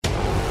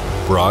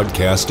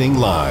Broadcasting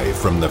live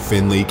from the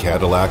Finley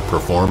Cadillac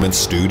Performance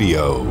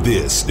Studio.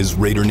 This is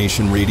Raider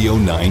Nation Radio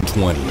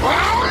 920.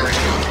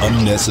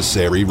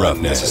 Unnecessary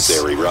roughness.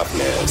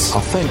 I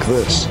think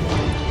this,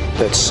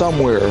 that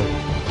somewhere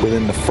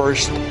within the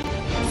first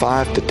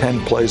 5 to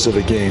 10 plays of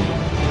the game,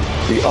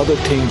 the other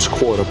team's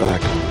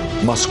quarterback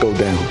must go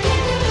down.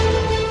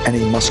 And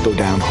he must go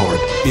down hard.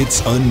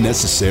 It's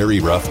Unnecessary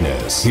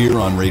Roughness here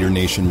on Raider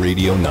Nation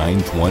Radio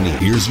 920.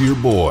 Here's your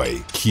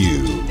boy,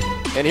 Q.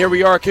 And here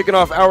we are kicking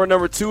off hour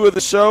number 2 of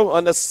the show,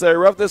 Unnecessary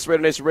Roughness,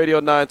 Raider Nation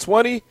Radio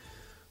 920.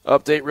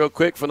 Update real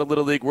quick from the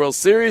Little League World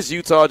Series.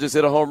 Utah just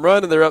hit a home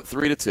run, and they're up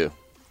 3-2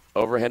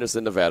 over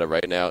Henderson, Nevada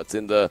right now. It's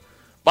in the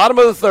bottom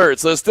of the third,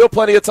 so there's still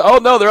plenty of time. Oh,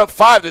 no, they're up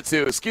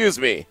 5-2. Excuse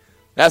me.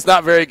 That's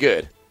not very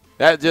good.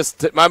 That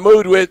just my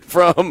mood went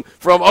from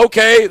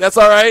okay, that's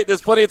all right,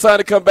 there's plenty of time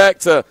to come back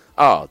to,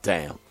 oh,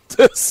 damn.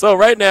 So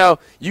right now,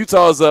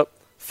 Utah is up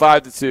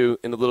 5-2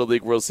 in the Little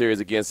League World Series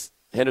against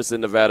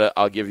Henderson, Nevada.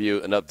 I'll give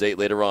you an update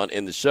later on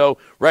in the show.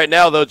 Right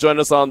now, though,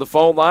 joining us on the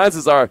phone lines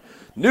is our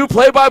new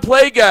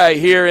play-by-play guy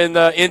here in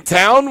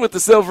town with the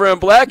silver and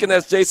black, and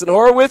that's Jason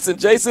Horowitz. And,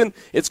 Jason,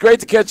 it's great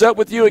to catch up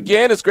with you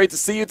again. It's great to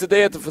see you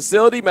today at the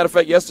facility. Matter of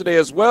fact, yesterday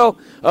as well.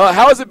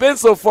 How has it been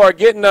so far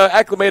getting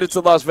acclimated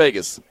to Las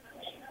Vegas?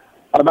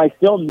 Am I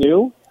still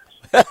new?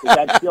 Is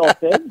that still a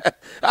thing?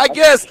 I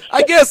guess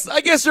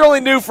you're only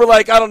new for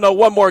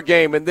one more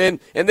game, and then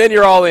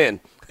you're all in.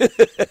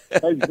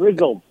 I'm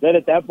grizzled. Then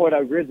at that point,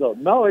 I'm grizzled.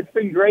 No, it's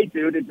been great,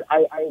 dude.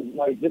 I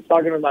was just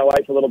talking with my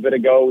wife a little bit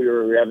ago.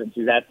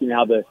 She was asking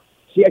me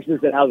she actually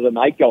said, how's the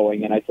night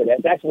going? And I said,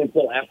 it's actually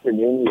still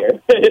afternoon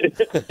here.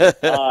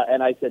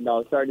 And I said, no,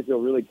 I'm starting to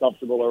feel really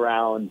comfortable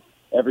around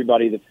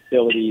everybody, the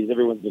facilities.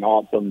 Everyone's been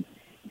awesome.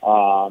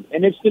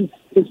 And it's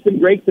been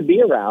great to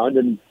be around.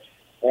 And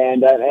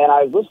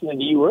I was listening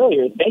to you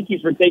earlier. Thank you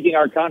for taking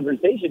our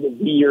conversation to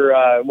be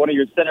your one of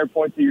your center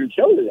points of your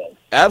show today.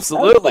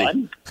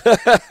 Absolutely.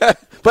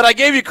 But I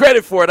gave you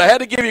credit for it. I had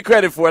to give you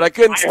credit for it. I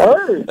couldn't.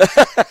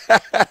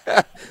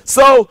 I heard.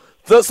 So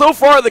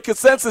far, the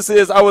consensus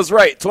is I was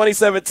right.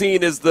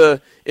 2017 is the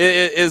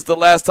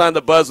last time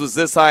the buzz was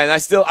this high, and I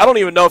don't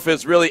even know if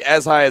it's really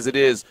as high as it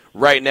is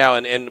right now.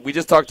 And we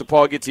just talked to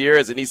Paul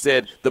Gutierrez, and he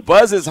said the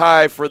buzz is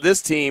high for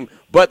this team,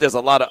 but there's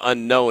a lot of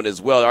unknown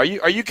as well. Are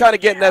you kind of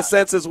getting that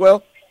sense as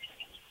well?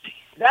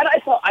 That I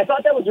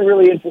thought that was a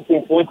really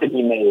interesting point that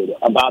he made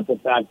about the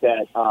fact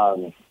that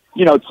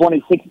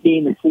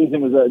 2016 the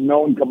season was a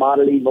known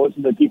commodity. Most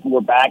of the people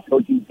were back.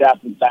 Coaching staff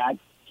was back.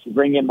 You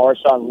bring in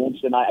Marshawn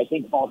Lynch, and I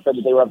think Paul said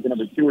that they were up to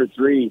number 2 or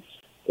 3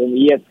 in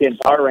the ESPN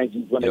power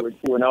rankings when they were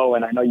 2-0.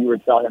 And I know you were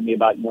telling me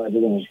about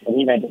everything and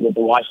he mentioned with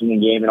the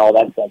Washington game and all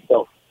that stuff.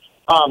 So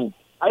I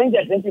think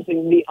that's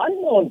interesting. The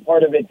unknown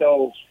part of it,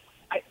 though,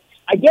 I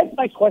guess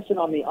my question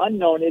on the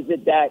unknown is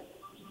it that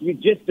you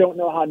just don't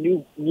know how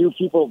new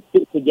people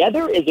fit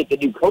together? Is it the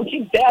new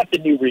coaching staff, the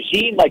new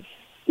regime?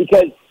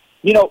 Because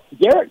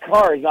Derek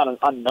Carr is not an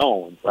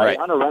unknown, right?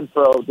 Hunter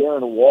Renfrow,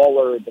 Darren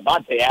Waller,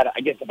 Devontae Adams.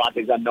 I guess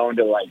Devontae's unknown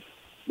to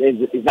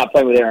he's not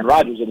playing with Aaron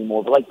Rodgers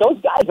anymore. But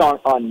those guys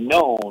aren't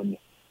unknown.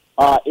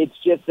 It's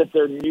just that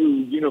they're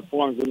new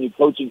uniforms and new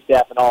coaching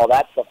staff and all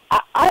that stuff.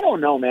 I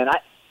don't know, man.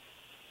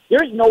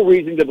 There's no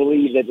reason to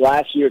believe that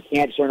last year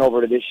can't turn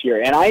over to this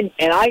year. And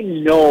I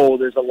know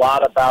there's a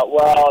lot about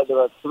there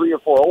are 3 or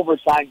 4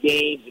 overtime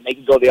games and they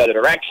can go the other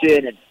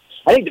direction. And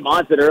I think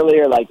DeMond said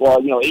earlier,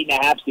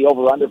 8.5 is the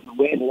over-under for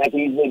wins, and that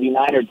can easily be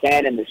 9 or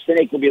 10, and the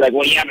cynic will be like,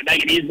 well, yeah, but that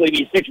can easily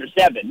be 6 or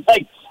 7.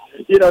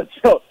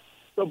 So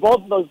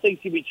both of those things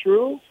can be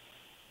true.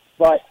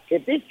 But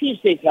if this team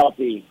stays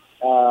healthy,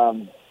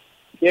 the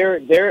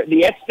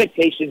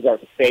expectations are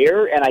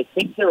fair, and I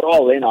think they're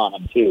all in on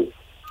them too.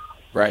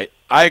 Right.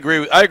 I agree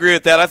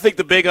with that. I think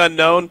the big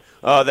unknown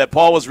that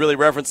Paul was really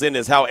referencing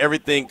is how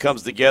everything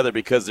comes together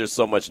because there's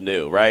so much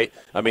new, right?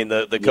 I mean,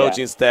 the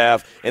coaching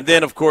staff, and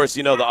then, of course,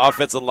 the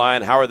offensive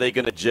line, how are they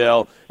going to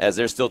gel as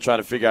they're still trying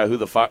to figure out who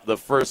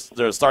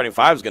their starting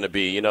 5 is going to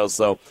be,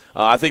 So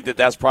I think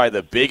that's probably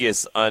the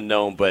biggest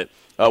unknown, but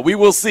we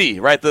will see,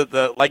 right?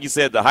 The like you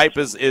said, the hype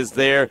is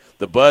there,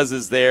 the buzz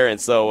is there, and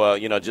so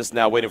just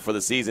now waiting for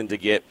the season to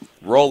get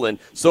rolling.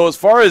 So as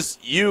far as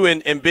you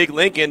and Big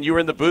Lincoln, you were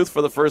in the booth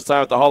for the first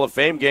time at the Hall of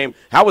Fame game.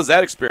 How was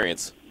that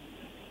experience?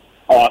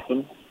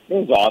 Awesome.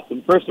 It was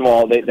awesome. First of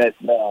all,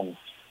 Tom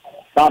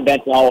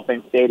Benson Hall of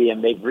Fame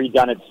Stadium, they've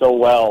redone it so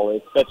well.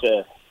 It's such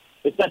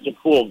a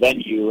cool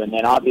venue, and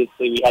then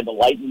obviously we had the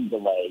lightning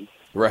delay.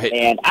 Right.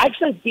 And I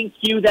actually think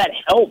that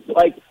helped.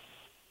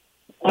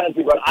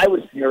 Honestly, but I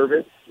was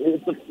nervous.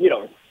 It's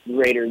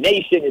Raider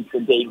Nation. It's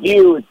the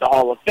debut. It's the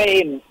Hall of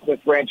Fame. Cliff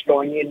Branch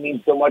going in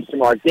means so much to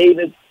Mark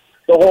Davis.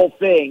 The whole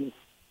thing,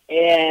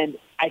 and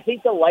I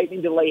think the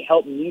lightning delay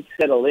helped me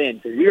settle in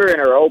because we were in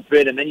our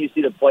open, and then you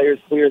see the players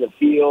clear the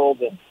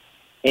field,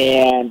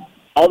 and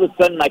all of a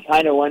sudden I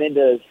kind of went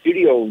into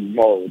studio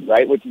mode,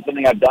 right, which is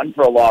something I've done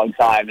for a long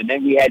time. And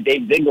then we had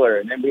Dave Ziegler,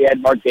 and then we had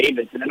Mark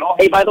Davis, and then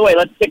hey, by the way,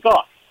 let's kick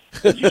off.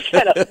 Just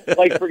kind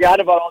of forgot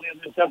about all the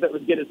other stuff that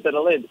was going to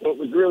settle in. So it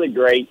was really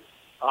great.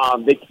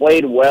 They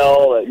played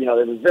well. It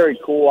was very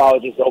cool how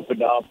it just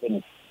opened up,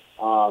 and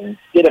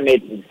Stidham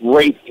made some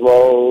great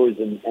throws,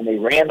 and they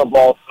ran the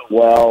ball so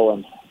well,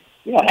 and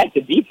heck,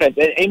 the defense.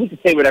 And you can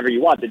say whatever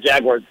you want, the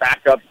Jaguars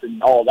backups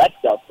and all that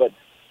stuff, but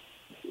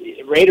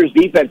Raiders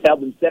defense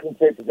held them 7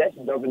 straight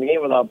possessions over the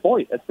game without a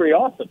point. That's pretty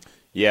awesome.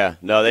 Yeah,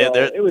 no,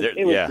 it was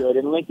good,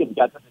 and Lincoln's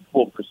got such a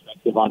cool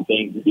perspective on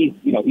things.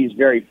 He's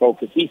very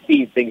focused. He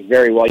sees things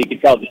very well. You can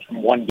tell just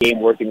from one game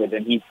working with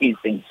him, he sees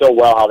things so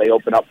well how they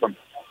open up from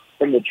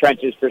the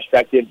trenches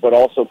perspective, but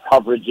also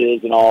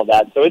coverages and all of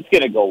that. So it's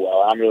going to go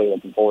well. I'm really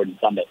looking forward to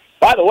Sunday.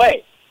 By the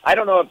way, I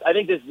don't know I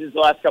think this is the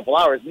last couple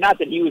hours. Not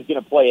that he was going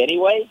to play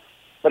anyway,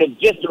 but it's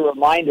just a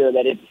reminder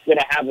that it's going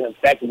to have an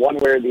effect one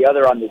way or the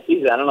other on the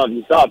season. I don't know if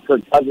you saw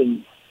Kirk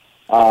Cousins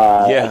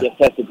I guess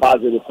tested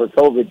positive for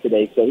COVID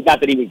today. So not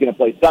that he was going to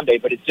play Sunday,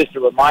 but it's just a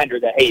reminder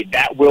that, hey,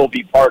 that will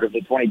be part of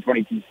the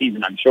 2022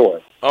 season, I'm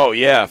sure. Oh,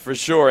 yeah, for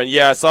sure. And,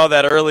 yeah, I saw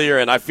that earlier,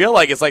 and I feel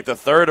like it's like the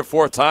third or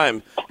fourth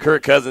time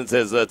Kirk Cousins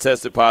has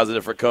tested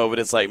positive for COVID.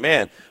 It's like,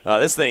 man,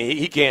 this thing,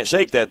 he can't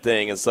shake that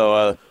thing. And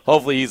so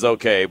hopefully he's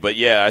okay. But,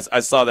 yeah,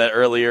 I saw that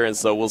earlier, and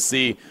so we'll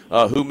see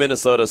who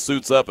Minnesota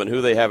suits up and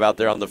who they have out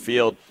there on the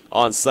field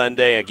on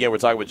Sunday. Again, we're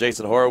talking with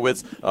Jason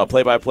Horowitz,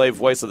 play-by-play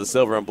voice of the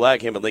Silver and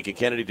Black. Him and Lincoln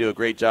Kennedy do a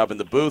great job in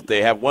the booth.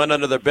 They have one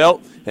under their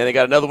belt, and they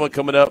got another one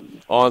coming up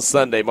on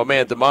Sunday. My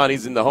man, Damon,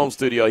 he's in the home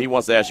studio. He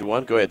wants to ask you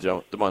one. Go ahead,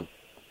 Damon.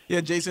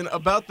 Yeah, Jason,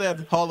 about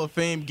that Hall of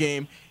Fame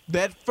game,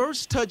 that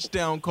first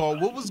touchdown call,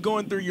 what was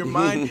going through your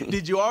mind?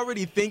 Did you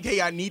already think,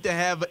 hey, I need to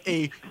have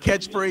a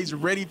catchphrase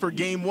ready for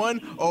game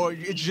one, or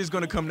it's just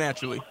going to come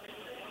naturally?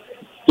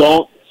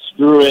 Don't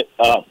screw it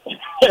up.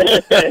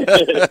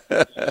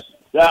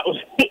 That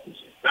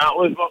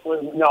was what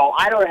was, no,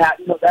 I don't have,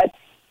 that,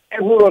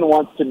 everyone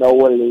wants to know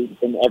what it is,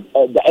 and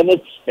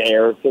it's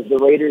fair, because the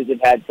Raiders have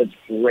had such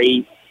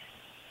great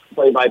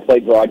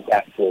play-by-play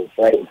broadcasters,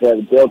 right?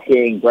 So Bill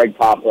King, Greg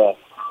Papa,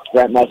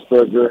 Brent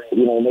Musburger,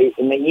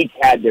 and they each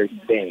had their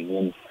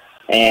thing,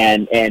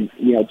 and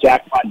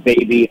Jackpot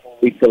Baby,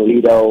 Lee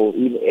Toledo,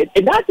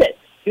 and that's it.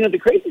 The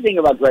crazy thing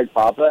about Greg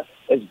Papa,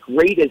 as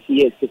great as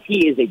he is, because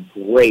he is a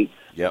great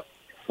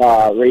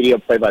radio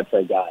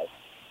play-by-play guy.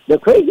 The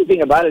crazy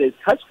thing about it is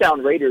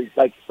touchdown Raiders,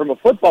 like from a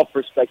football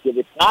perspective,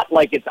 it's not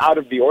like it's out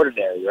of the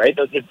ordinary, right?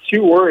 Those are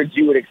two words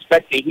you would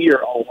expect to hear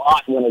a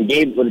lot when a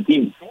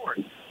team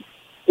scores.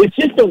 It's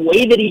just the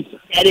way that he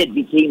said it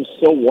became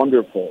so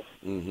wonderful.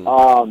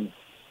 Mm-hmm.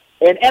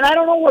 And I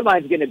don't know what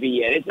mine's going to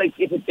be yet. It's like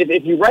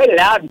if you write it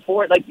out and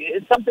for it, like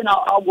it's something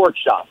I'll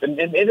workshop and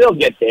it'll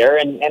get there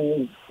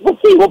and we'll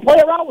see. We'll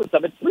play around with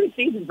stuff. It's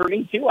preseason for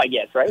me too, I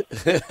guess, right?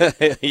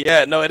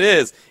 Yeah, no, it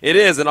is. It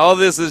is, and all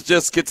this is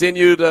just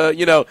continued.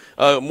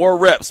 More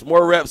reps, and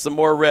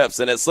more reps,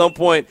 and at some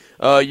point,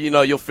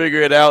 you'll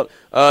figure it out.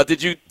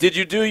 Did you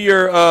do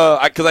your?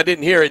 Because I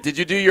didn't hear it. Did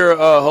you do your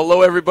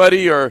hello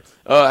everybody or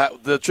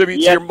the tribute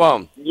to your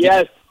mom?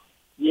 Yes.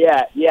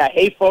 Yeah.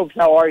 Hey, folks,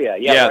 how are you?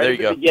 Yeah, there you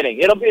go. Beginning.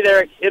 It'll be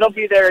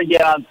there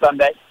again on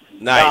Sunday.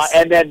 Nice.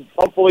 And then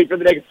hopefully for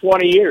the next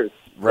 20 years.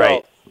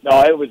 Right. So,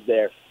 no, it was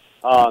there.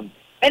 And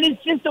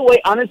it's just the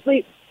way.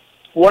 Honestly,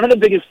 one of the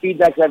biggest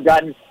feedbacks I've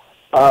gotten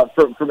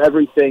from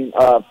everything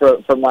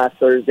from last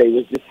Thursday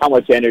was just how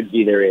much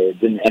energy there is,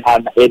 and how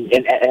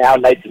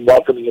nice and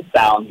welcoming it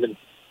sounds,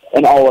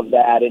 and all of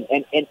that.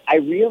 And I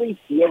really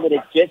feel that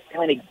it just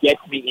kind of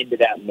gets me into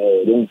that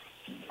mode. And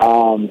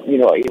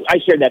I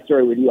shared that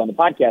story with you on the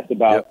podcast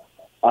about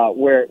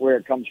where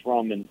it comes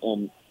from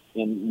and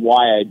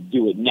why I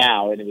do it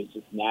now, and it was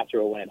just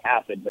natural when it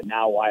happened, but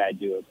now why I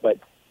do it. But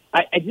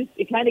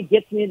it kind of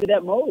gets me into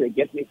that mode. It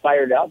gets me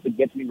fired up. It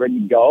gets me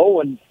ready to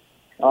go, and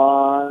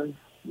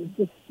it's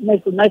just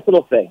a nice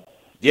little thing.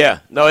 Yeah,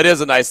 no, it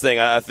is a nice thing.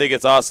 I think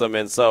it's awesome,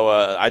 and so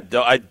I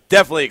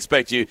definitely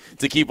expect you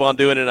to keep on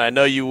doing it, and I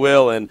know you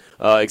will, and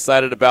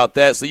excited about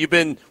that. So you've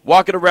been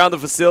walking around the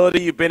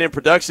facility, you've been in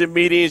production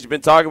meetings, you've been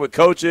talking with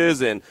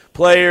coaches and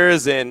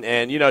players, and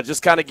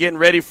just kind of getting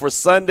ready for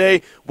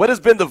Sunday. What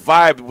has been the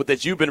vibe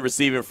that you've been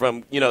receiving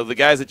from, the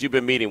guys that you've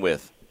been meeting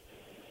with?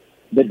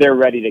 That they're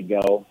ready to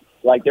go.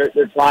 Like they're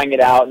trying it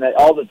out, and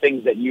all the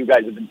things that you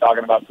guys have been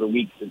talking about for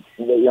weeks,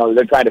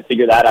 they're trying to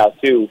figure that out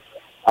too.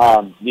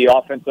 The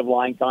offensive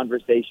line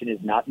conversation is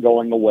not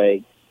going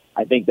away.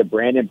 I think the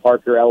Brandon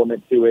Parker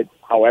element to it,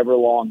 however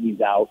long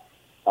he's out,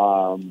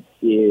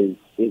 is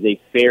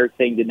a fair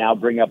thing to now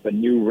bring up a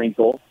new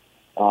wrinkle.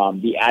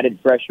 The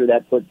added pressure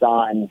that puts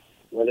on,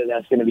 whether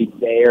that's going to be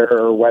Thayer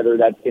or whether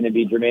that's going to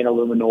be Jermaine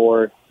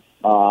Illuminor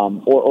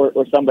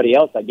or somebody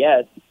else, I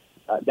guess,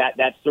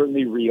 that's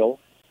certainly real.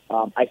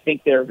 I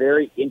think they're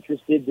very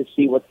interested to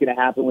see what's going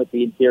to happen with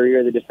the interior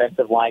of the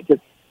defensive line.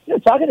 Because,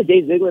 talking to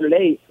Dave Ziegler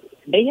today,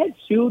 they had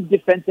 2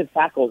 defensive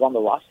tackles on the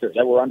roster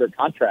that were under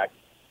contract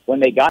when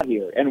they got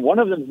here, and one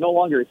of them is no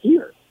longer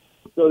here.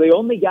 So the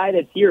only guy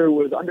that's here who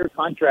was under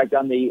contract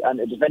on the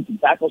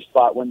defensive tackle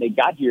spot when they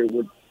got here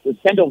was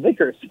Kendall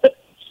Vickers.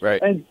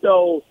 Right. And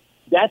so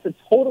that's a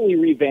totally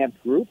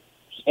revamped group.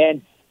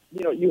 And,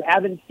 you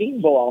haven't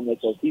seen Bilal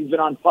Nichols. He's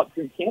been on pup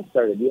since camp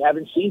started. You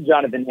haven't seen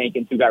Jonathan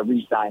Hankins, who got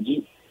re-signed.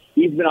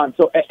 He's been on.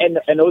 So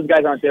and those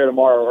guys aren't there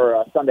tomorrow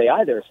or Sunday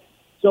either.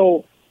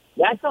 So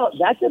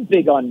that's a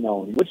big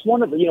unknown.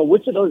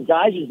 Which of those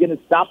guys is going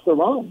to stop the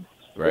run?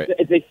 Right.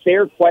 It's a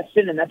fair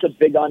question, and that's a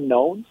big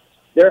unknown.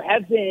 There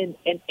have been,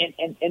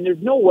 and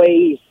there's no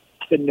way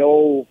to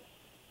know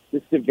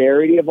the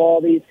severity of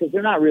all these because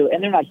they're not really,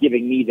 and they're not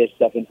giving me this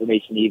stuff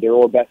information either,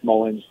 or Beth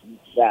Mullins,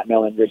 Matt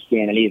Millen, Rich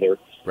Gannon either.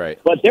 Right.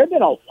 But there have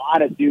been a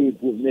lot of dudes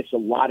who've missed a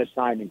lot of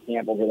time in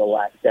camp over the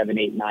last 7,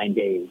 8, 9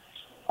 days.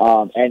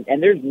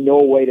 And there's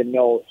no way to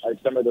know, are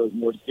some of those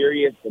more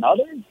serious than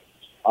others?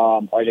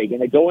 Are they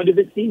going to go into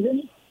the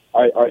season?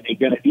 Are they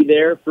going to be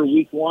there for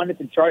week 1 at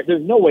the chart?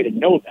 There's no way to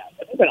know that.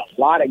 But there's been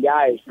a lot of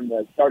guys from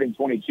the starting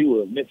 22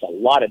 who have missed a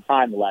lot of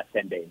time the last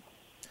 10 days.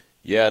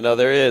 Yeah, no,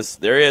 there is.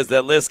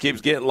 That list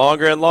keeps getting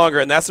longer and longer,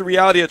 and that's the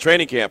reality of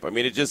training camp. I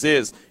mean, it just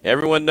is.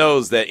 Everyone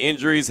knows that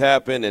injuries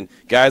happen and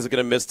guys are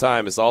going to miss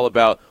time. It's all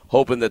about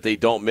hoping that they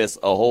don't miss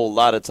a whole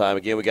lot of time.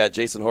 Again, we got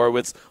Jason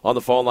Horowitz on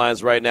the phone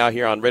lines right now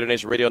here on Raider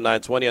Nation Radio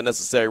 920,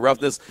 Unnecessary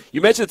Roughness. You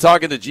mentioned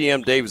talking to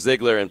GM Dave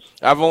Ziegler, and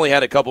I've only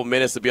had a couple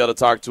minutes to be able to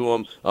talk to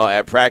him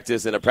at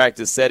practice in a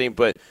practice setting,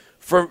 but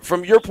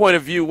From your point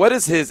of view, what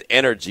is his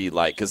energy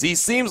like? Because he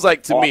seems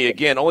like, to me,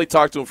 again, only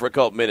talked to him for a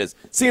couple minutes,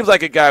 seems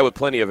like a guy with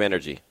plenty of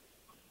energy.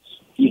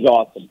 He's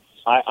awesome.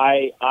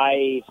 And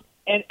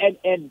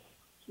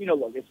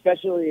look,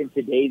 especially in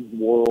today's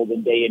world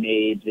and day and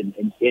age, and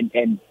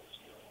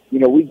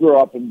we grew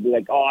up and be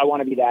like, oh, I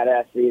want to be that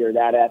athlete or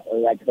that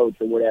coach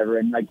or whatever,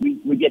 and like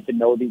we get to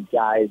know these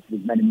guys,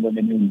 these men and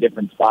women in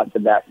different spots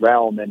of that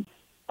realm, and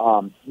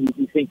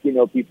you think you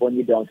know people and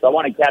you don't. So I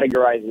want to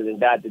categorize it as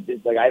that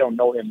just like I don't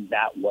know him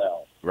that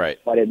well. Right.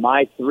 But in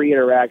my 3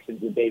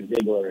 interactions with Dave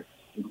Ziegler,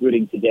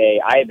 including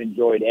today, I have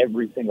enjoyed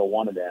every single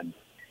one of them.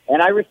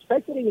 And I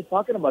respect what he was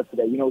talking about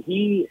today.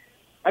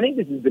 I think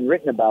this has been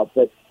written about,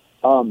 but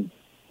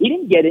he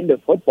didn't get into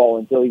football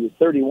until he was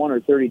 31 or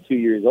 32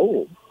 years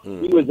old.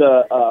 He was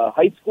a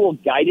high school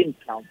guidance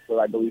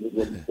counselor, I believe is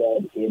what he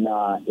said, in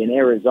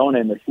Arizona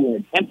in the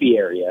Tempe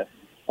area,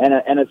 and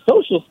a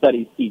social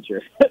studies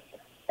teacher.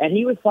 And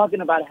he was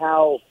talking about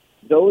how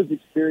those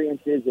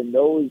experiences and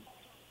those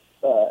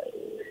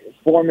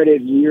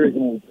formative years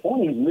in his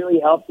 20s really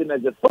helped him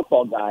as a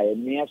football guy.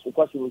 And the actual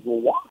question was, well,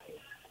 why?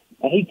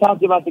 And he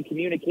talked about the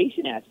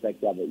communication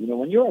aspect of it.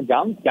 When you're a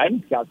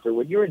guidance counselor,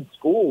 when you're in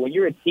school, when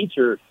you're a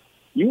teacher,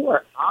 you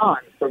are on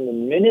from the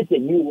minute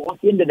that you walk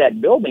into that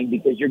building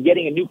because you're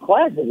getting a new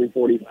class every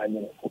 45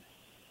 minutes.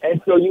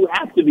 And so you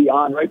have to be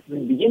on right from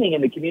the beginning,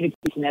 and the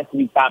communication has to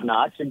be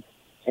top-notch. And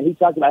he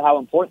talked about how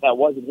important that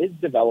was in his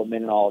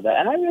development and all of that.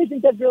 And I really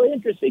think that's really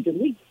interesting because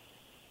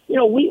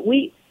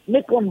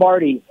Nick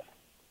Lombardi,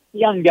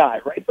 young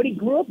guy, right? But he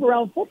grew up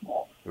around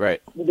football.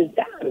 Right. With his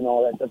dad and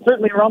all that stuff.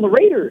 Certainly around the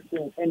Raiders.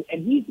 And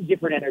he's a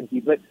different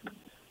energy. But,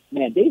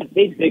 man,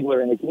 Dave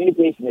Ziegler and the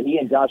communication that he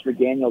and Josh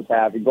McDaniels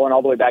have, and going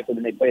all the way back to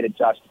when they played at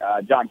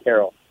John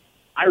Carroll,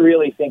 I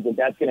really think that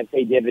that's going to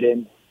pay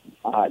dividends.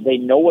 They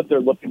know what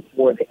they're looking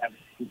for. They have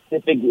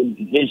specific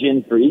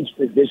vision for each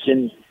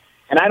position.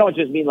 And I don't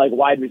just mean like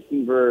wide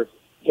receiver,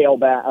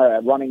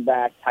 tailback, running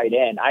back, tight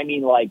end. I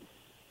mean like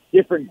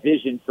different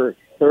vision for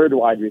third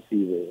wide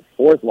receiver,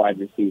 fourth wide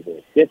receiver,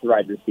 fifth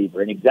wide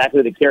receiver, and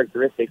exactly the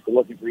characteristics they're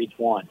looking for each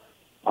one.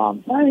 I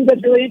think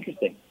that's really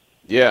interesting.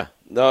 Yeah,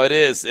 no, it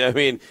is. I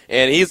mean,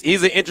 and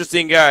he's an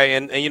interesting guy.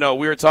 And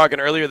we were talking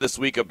earlier this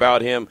week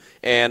about him,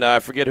 and I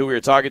forget who we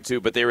were talking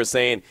to, but they were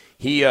saying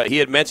he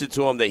had mentioned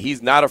to him that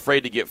he's not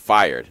afraid to get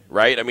fired,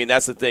 right? I mean,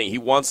 that's the thing. He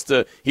wants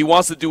to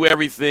do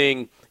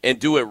everything and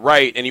do it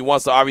right, and he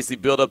wants to obviously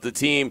build up the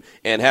team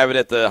and have it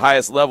at the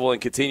highest level and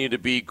continue to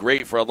be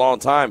great for a long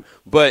time.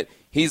 But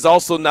he's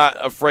also not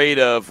afraid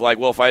of like,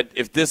 well,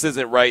 if this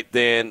isn't right,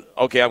 then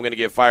okay, I'm going to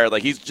get fired.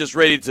 Like he's just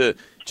ready to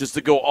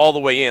go all the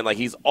way in. Like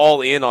he's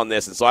all in on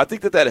this, and so I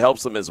think that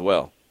helps him as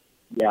well.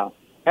 Yeah,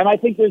 and I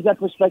think there's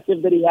that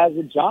perspective that he has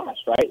with Josh,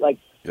 right? Like,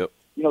 yep.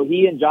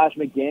 He and Josh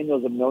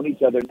McDaniels have known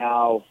each other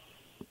now.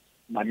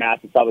 My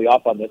math is probably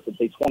off on this, but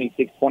say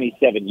 26,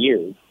 27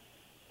 years.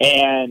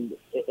 And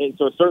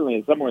so certainly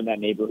it's somewhere in that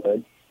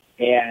neighborhood.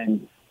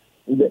 And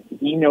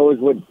he knows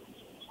what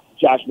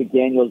Josh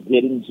McDaniels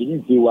did and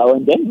didn't do well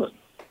in Denver.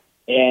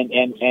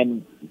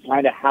 And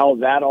kind of how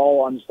that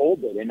all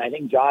unfolded. And I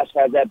think Josh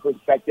has that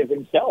perspective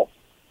himself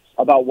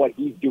about what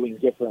he's doing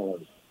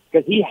differently.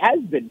 Because he has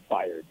been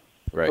fired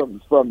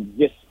from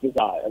this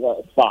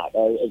spot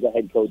as a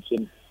head coach.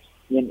 And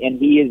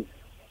he is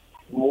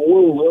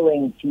more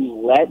willing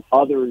to let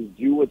others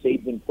do what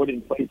they've been put in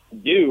place to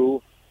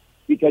do,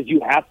 because you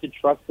have to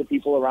trust the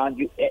people around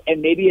you.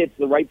 And maybe it's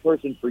the right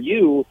person for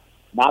you,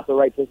 not the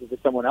right person for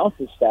someone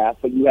else's staff,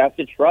 but you have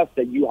to trust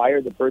that you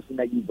hired the person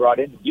that you brought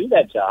in to do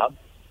that job.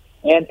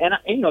 And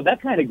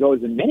that kind of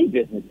goes in many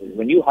businesses.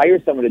 When you hire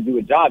someone to do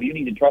a job, you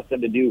need to trust them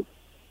to do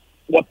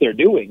what they're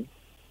doing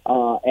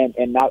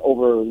and not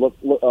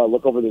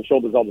look over their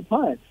shoulders all the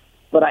time.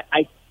 But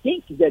I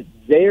think that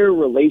their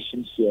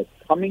relationship,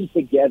 coming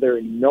together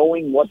and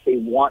knowing what they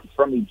want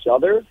from each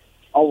other,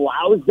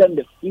 allows them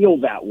to feel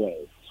that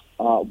way.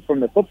 from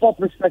the football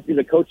perspective,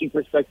 the coaching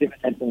perspective,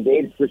 and from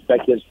Dave's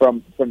perspective,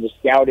 from the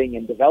scouting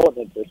and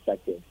development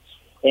perspective.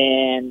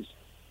 And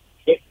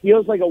it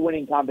feels like a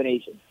winning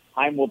combination.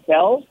 Time will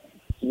tell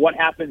what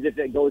happens if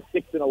it goes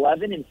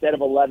 6-11 instead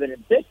of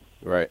 11-6.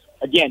 Right.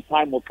 Again,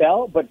 time will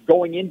tell. But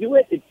going into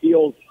it, it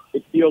feels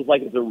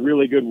like it's a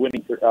really good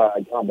winning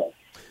combo.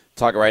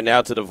 Talking right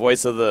now to the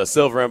voice of the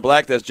silver and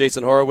black. That's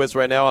Jason Horowitz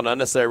right now on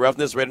Unnecessary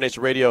Roughness, Raider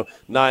Nation Radio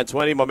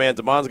 920. My man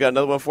Damon's got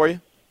another one for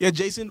you. Yeah,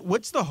 Jason,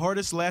 what's the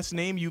hardest last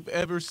name you've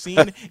ever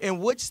seen, and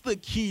what's the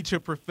key to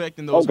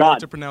perfecting those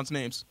hard-to-pronounce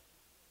names?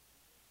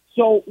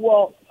 So,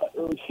 well,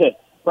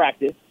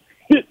 practice,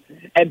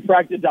 and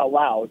practice out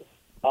loud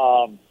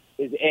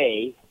is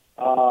A.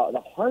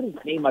 The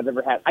hardest name I've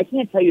ever had. I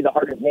can't tell you the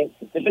hardest name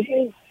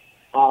specifically.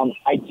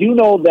 I do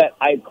know that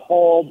I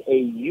called a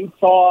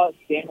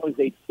Utah-San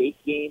Jose State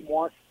game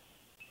once,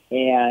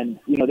 and,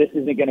 this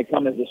isn't going to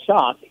come as a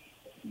shock,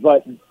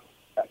 but,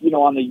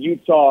 on the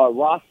Utah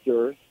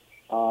roster,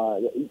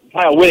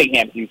 Kyle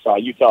Whittingham's Utah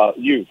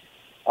youth.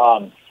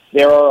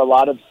 There are a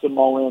lot of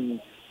Samoan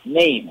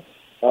names,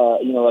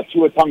 a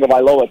Tua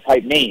Tagovailoa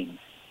type names.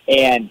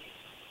 And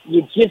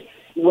you just,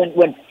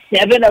 when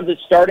 7 of the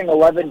starting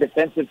 11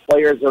 defensive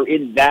players are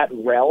in that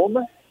realm,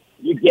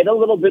 you get a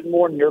little bit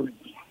more nervous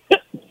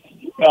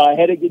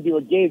heading into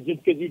a game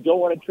just because you don't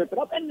want to trip it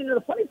up. And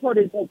the funny part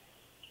is, like,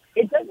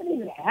 it doesn't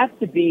even have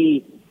to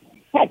be,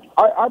 heck,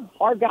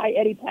 our guy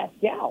Eddie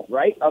Pascal,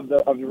 right, of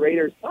the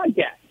Raiders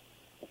podcast.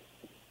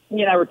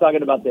 He and I were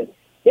talking about this.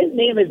 His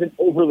name isn't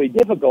overly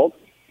difficult,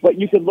 but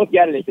you could look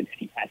at it as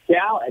Eddie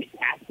Pascal, Eddie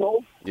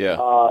Pascal. Yeah.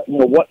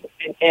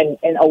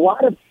 And a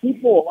lot of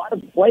people, a lot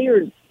of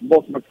players,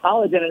 both from a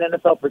college and an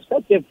NFL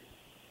perspective,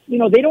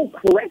 they don't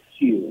correct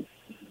you.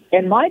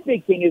 And my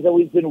big thing has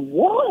always been,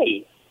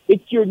 why?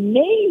 It's your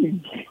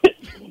name.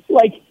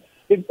 Like,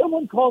 if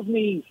someone calls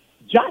me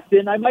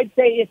Justin, I might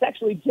say it's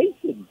actually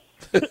Jason.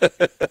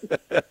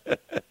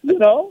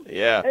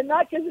 Yeah. And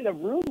not because in a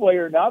rude way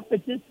or not,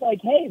 but just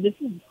like, hey, this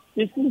is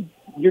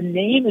your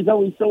name is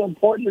always so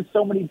important to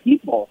so many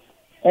people.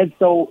 And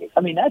so,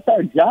 that's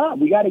our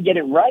job. We got to get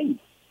it right.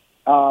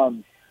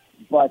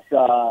 But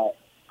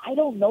I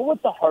don't know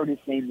what the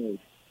hardest name is.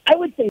 I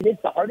would say this,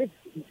 the hardest,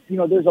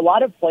 there's a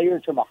lot of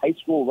players from a high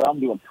school realm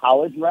to a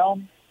college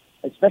realm,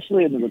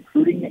 especially in the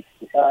recruiting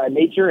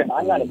nature. And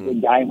I'm not a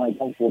big guy when it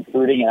comes to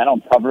recruiting, and I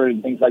don't cover it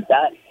and things like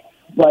that.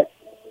 But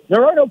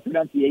there are no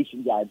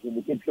pronunciation guides when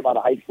the kids come out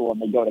of high school and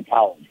they go to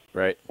college.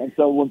 Right. And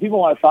so when people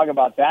want to talk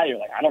about that, you're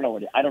like, I don't know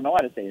how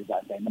to say his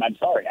last name, and I'm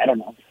sorry, I don't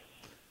know.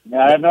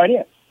 I have no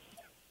idea.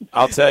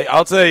 I'll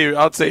tell you.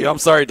 I'm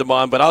sorry,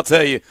 Damon, but I'll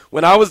tell you.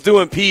 When I was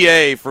doing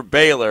PA for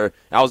Baylor,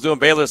 I was doing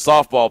Baylor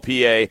softball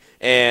PA,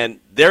 and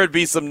there would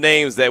be some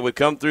names that would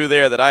come through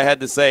there that I had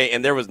to say,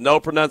 and there was no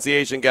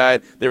pronunciation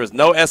guide. There was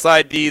no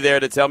SID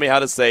there to tell me how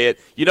to say it.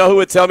 You know who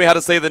would tell me how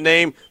to say the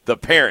name? The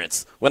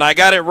parents. When I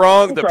got it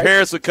wrong, the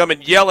parents would come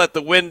and yell at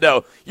the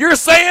window, "You're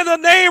saying the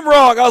name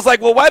wrong." I was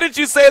like, well, why did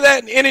you say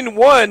that in inning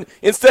 1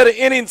 instead of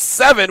inning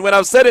 7 when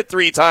I've said it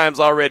 3 times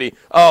already?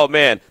 Oh,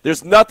 man,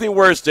 there's nothing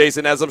worse,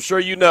 Jason, as I'm sure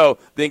you know,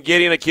 than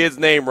getting a kid's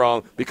name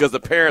wrong because the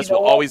parents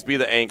will always be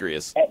the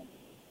angriest.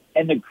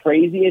 And the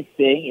craziest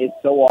thing is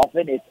so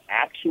often it's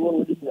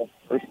actually the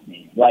first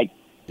name. Like,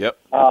 yep.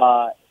 There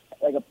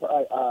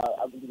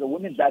was a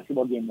women's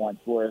basketball game once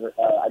where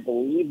I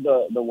believe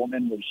the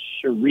woman was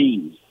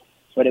Cherie,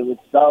 but it was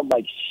spelled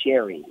like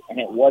Sherry, and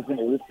it wasn't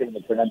listed in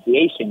the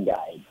pronunciation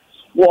guide.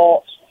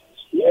 Well,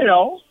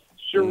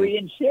 Cherie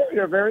and Sherry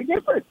are very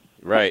different.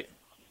 Right.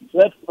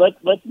 Let's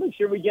make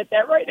sure we get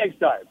that right next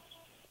time.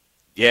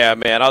 Yeah,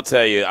 man, I'll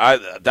tell you,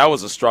 that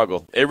was a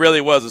struggle. It really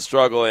was a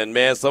struggle, and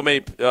man, so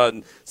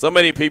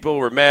many people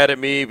were mad at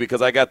me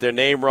because I got their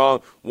name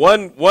wrong.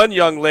 One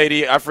young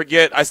lady, I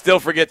still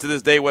forget to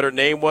this day what her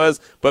name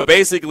was, but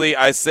basically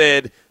I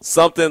said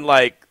something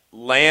like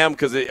lamb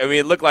because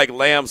it looked like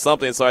lamb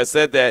something, so I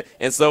said that,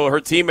 and so her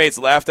teammates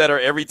laughed at her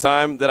every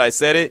time that I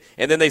said it,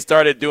 and then they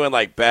started doing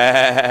like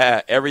bah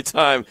every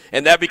time,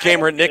 and that became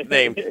her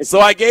nickname. So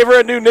I gave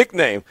her a new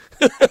nickname.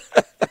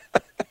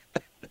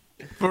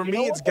 For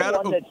me, it's got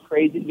to. That's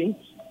crazy to me.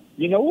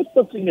 You know what's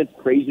something that's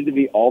crazy to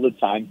me all the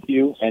time,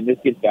 too, and this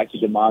gets back to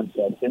DeMond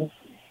Simpson,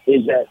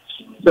 is that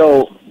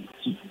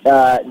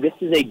this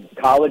is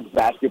a college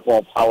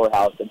basketball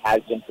powerhouse and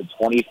has been for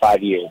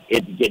 25 years.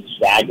 It's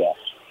Gonzaga.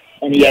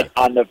 And yet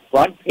on the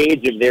front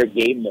page of their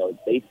game notes,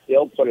 they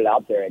still put it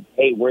out there as,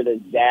 hey, we're the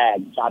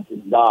Zags, not the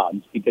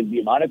Zogs, because the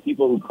amount of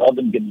people who call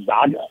them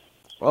Gonzaga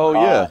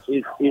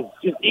is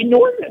just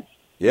enormous.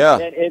 Yeah.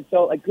 And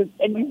so,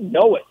 and you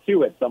know it,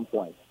 too, at some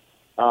point.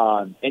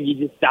 And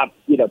you just stop,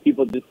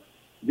 people just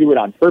do it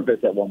on purpose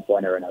at one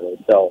point or another.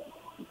 So,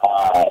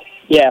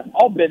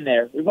 all been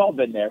there. We've all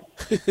been there.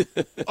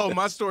 Oh,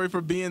 my story for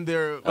being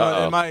there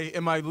in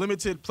my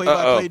limited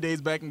play-by-play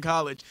days back in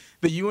college,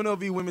 the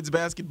UNLV women's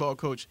basketball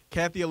coach,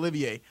 Kathy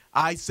Olivier,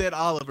 I said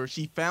Oliver.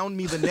 She found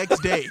me the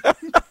next day.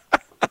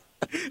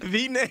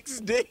 The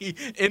next day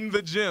in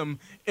the gym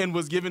and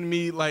was giving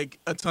me like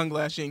a tongue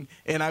lashing.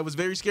 And I was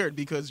very scared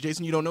because,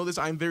 Jason, you don't know this,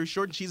 I'm very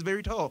short and she's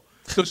very tall.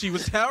 So she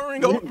was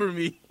towering over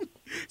me,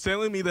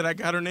 telling me that I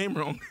got her name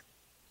wrong.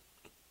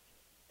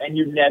 And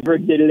you never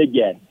did it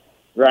again,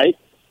 right?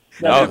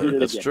 No,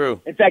 that's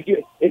true. In fact,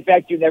 you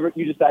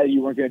decided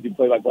you weren't going to do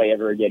play-by-play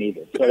ever again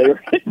either. So they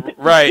were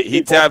right.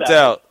 He tapped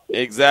out.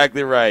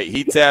 Exactly right.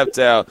 He tapped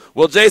out.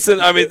 Well, Jason,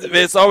 I mean,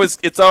 it's always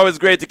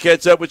great to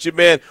catch up with you,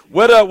 man.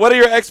 What are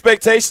your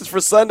expectations for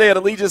Sunday at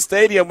Allegiant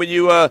Stadium when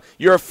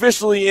you're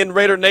officially in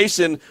Raider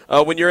Nation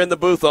when you're in the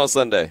booth on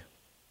Sunday?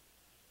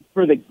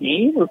 For the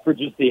game or for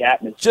just the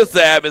atmosphere? Just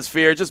the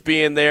atmosphere, just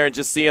being there and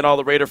just seeing all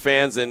the Raider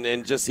fans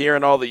and just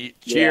hearing all the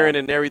cheering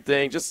and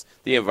everything, just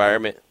the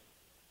environment.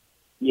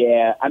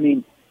 Yeah, I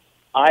mean,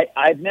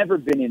 I've never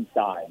been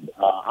inside.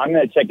 I'm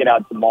going to check it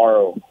out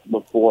tomorrow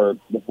before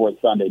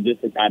Sunday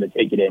just to kind of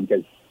take it in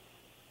because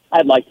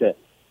I'd like to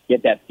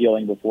get that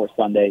feeling before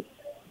Sunday.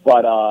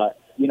 But,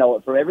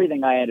 for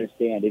everything I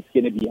understand, it's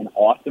going to be an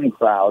awesome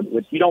crowd,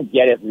 which you don't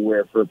get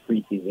everywhere for a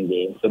preseason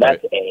game. So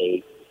that's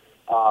right.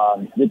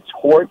 The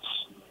torch,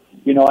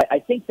 I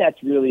think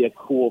that's really a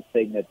cool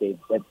thing that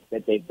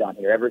they've done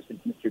here ever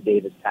since Mr.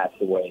 Davis passed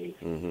away.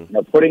 Mm-hmm.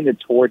 Putting the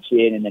torch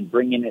in and then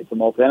bringing it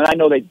from Oakland. And I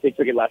know they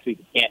took it last week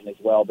to Canton as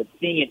well, but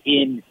seeing it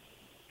in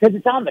because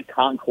it's on the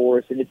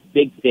concourse and it's a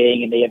big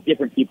thing and they have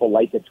different people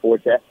light the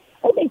torch.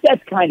 I think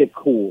that's kind of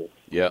cool.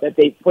 Yeah. That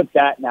they put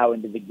that now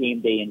into the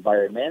game day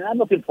environment, and I'm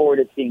looking forward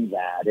to seeing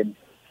that and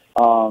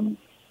the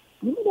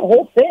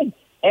whole thing.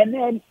 And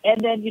then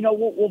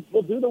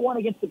we'll do the one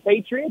against the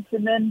Patriots,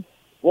 and then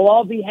we'll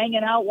all be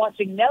hanging out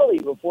watching Nelly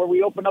before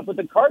we open up with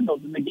the Cardinals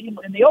in the game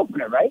in the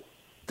opener, right?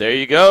 There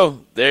you go.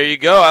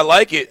 I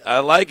like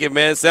it,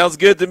 man. It sounds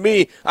good to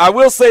me. I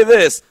will say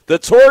this. The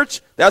torch,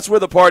 that's where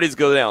the parties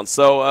go down.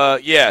 So,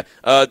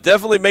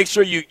 definitely make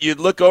sure you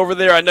look over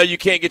there. I know you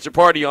can't get your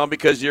party on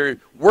because you're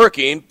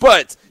working,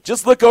 but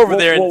just look over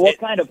there. What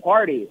kind of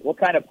party?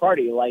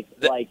 Like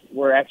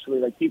where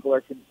actually people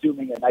are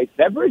consuming a nice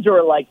beverage,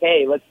 or like,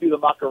 hey, let's do the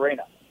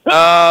Macarena?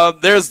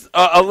 There's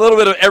a little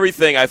bit of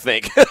everything, I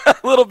think. A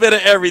little bit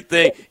of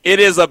everything. It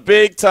is a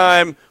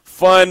big-time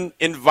fun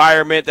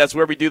environment. That's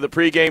where we do the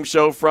pregame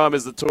show from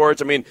is the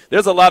torch. I mean,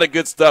 there's a lot of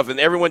good stuff, and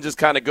everyone just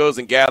kind of goes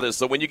and gathers.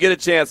 So when you get a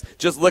chance,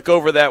 just look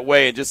over that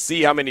way and just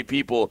see how many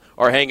people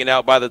are hanging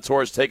out by the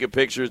torch, taking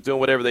pictures, doing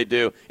whatever they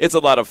do. It's a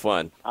lot of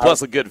fun,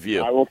 plus a good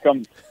view. I will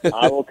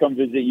come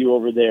visit you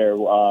over there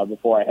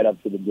before I head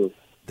up to the booth.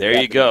 There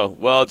you go.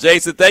 Well,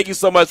 Jason, thank you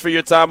so much for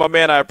your time, my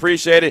man. I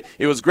appreciate it.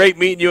 It was great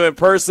meeting you in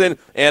person,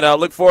 and I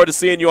look forward to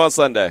seeing you on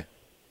Sunday.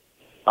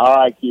 All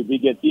right, Q. Be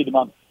good. See you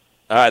tomorrow.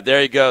 All right,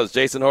 there he goes.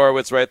 Jason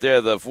Horowitz right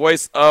there, the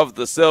voice of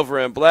the Silver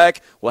and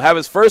Black. Will have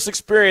his first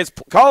experience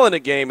calling a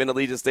game in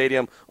Allegiant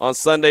Stadium on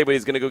Sunday, but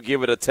he's going to go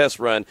give it a test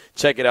run.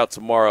 Check it out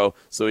tomorrow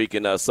so he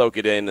can soak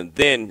it in and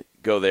then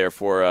go there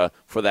for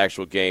the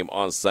actual game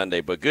on Sunday.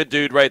 But good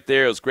dude right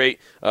there. It was great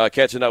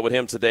catching up with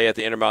him today at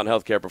the Intermountain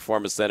Healthcare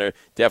Performance Center.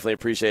 Definitely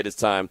appreciate his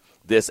time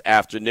this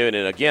afternoon.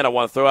 And, again, I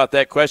want to throw out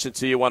that question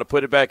to you. I want to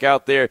put it back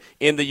out there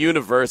in the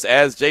universe.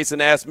 As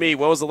Jason asked me,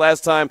 when was the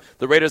last time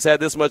the Raiders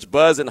had this much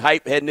buzz and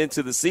hype heading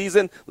into the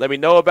season? Let me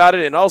know about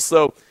it. And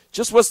also,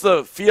 just what's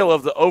the feel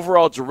of the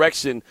overall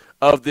direction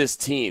of this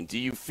team? Do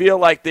you feel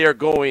like they are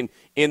going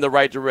in the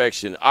right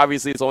direction?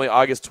 Obviously, it's only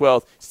August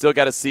 12th. Still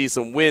got to see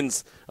some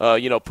wins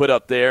put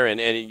up there,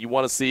 and you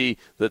want to see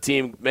the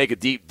team make a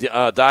deep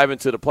dive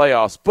into the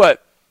playoffs.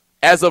 But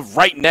as of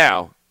right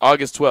now,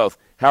 August 12th,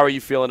 how are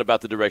you feeling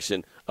about the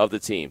direction of the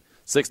team?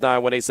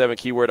 69187,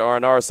 keyword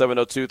R&R,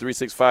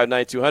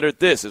 702-365-9200.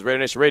 This is Raider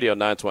Nation Radio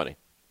 920.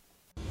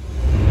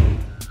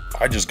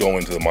 I just go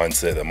into the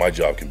mindset that my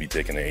job can be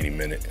taken at any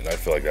minute, and I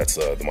feel like that's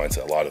the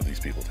mindset a lot of these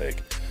people take.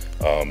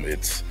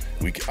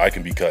 I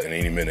can be cut in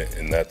any minute,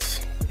 and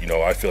that's,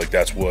 I feel like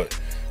that's what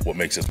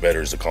makes us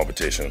better is the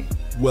competition.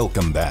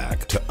 Welcome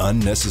back to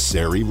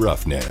Unnecessary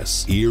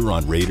Roughness here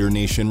on Raider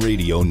Nation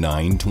Radio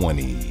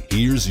 920.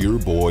 Here's your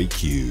boy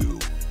Q.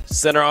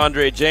 Center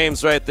Andre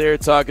James right there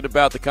talking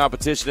about the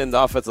competition in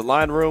the offensive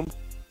line room,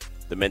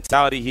 the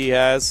mentality he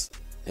has.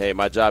 Hey,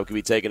 my job can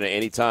be taken at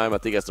any time. I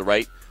think that's the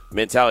right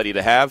mentality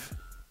to have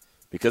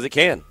because it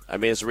can. I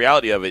mean, it's the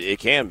reality of it. It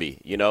can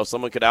be.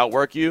 Someone could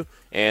outwork you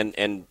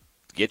and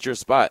get your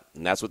spot.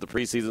 And that's what the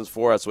preseason's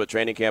for. That's what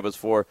training camp is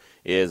for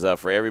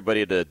for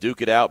everybody to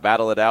duke it out,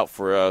 battle it out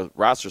for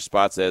roster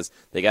spots as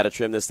they got to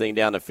trim this thing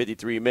down to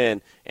 53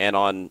 men. And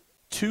on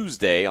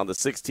Tuesday, on the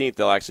 16th,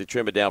 they'll actually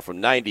trim it down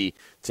from 90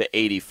 to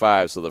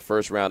 85. So the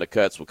first round of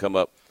cuts will come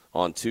up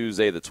on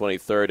Tuesday, the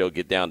 23rd. It'll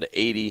get down to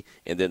 80,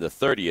 and then the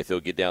 30th, it'll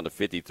get down to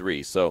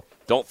 53. So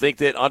don't think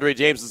that Andre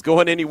James is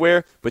going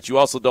anywhere, but you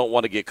also don't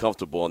want to get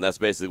comfortable, and that's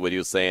basically what he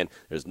was saying.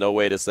 There's no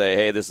way to say,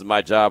 hey, this is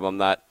my job. I'm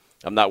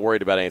not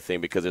worried about anything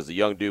because there's a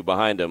young dude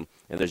behind him,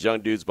 and there's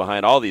young dudes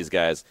behind all these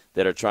guys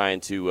that are trying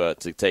to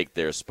take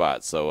their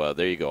spot. So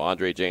there you go,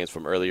 Andre James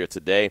from earlier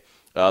today.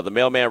 The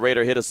Mailman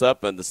Raider hit us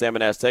up on the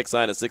Salmon Ash text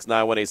line at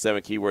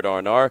 69187, keyword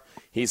R&R.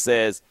 He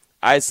says,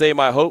 I say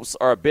my hopes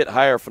are a bit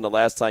higher from the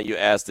last time you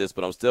asked this,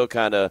 but I'm still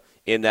kind of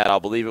in that I'll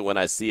believe it when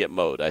I see it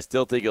mode. I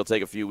still think it'll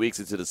take a few weeks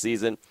into the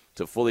season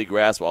to fully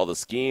grasp all the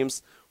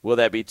schemes. Will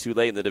that be too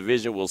late in the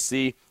division? We'll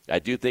see. I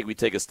do think we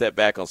take a step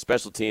back on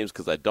special teams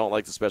because I don't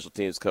like the special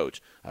teams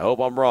coach. I hope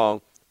I'm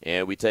wrong,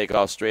 and we take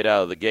off straight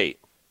out of the gate.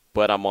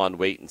 But I'm on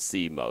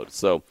wait-and-see mode.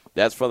 So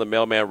that's from the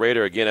Mailman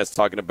Raider. Again, that's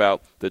talking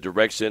about the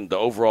direction, the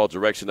overall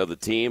direction of the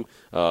team.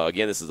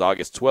 Again, this is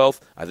August 12th.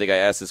 I think I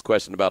asked this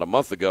question about a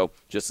month ago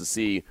just to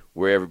see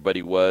where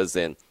everybody was.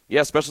 And,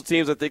 yeah, special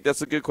teams, I think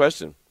that's a good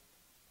question.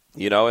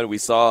 You know, and we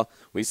saw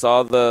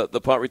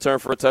the punt return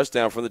for a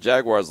touchdown from the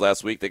Jaguars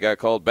last week. They got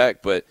called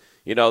back. But,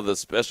 you know, the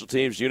special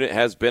teams unit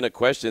has been a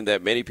question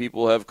that many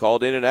people have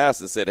called in and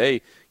asked and said,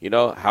 hey, you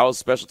know, how is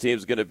special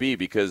teams going to be?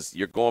 Because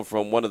you're going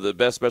from one of the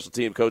best special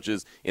team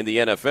coaches in the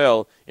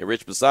NFL, in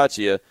Rich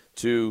Bisaccia,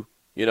 to,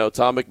 you know,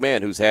 Tom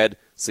McMahon, who's had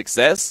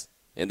success,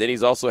 and then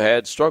he's also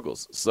had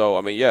struggles. So,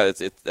 I mean, yeah,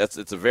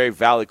 it's a very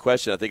valid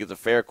question. I think it's a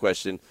fair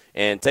question.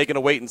 And taking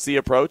a wait-and-see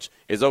approach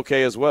is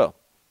okay as well.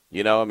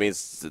 You know, I mean,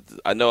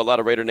 I know a lot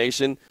of Raider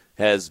Nation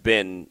has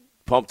been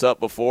pumped up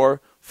before,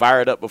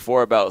 fired up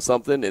before about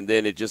something, and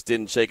then it just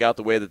didn't shake out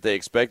the way that they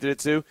expected it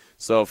to.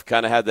 So I've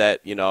kind of had that,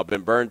 you know, I've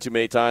been burned too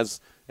many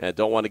times, and I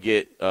don't want to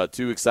get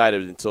too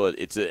excited until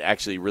it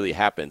actually really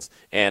happens.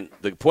 And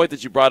the point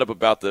that you brought up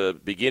about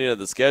the beginning of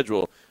the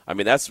schedule, I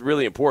mean, that's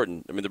really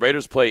important. I mean, the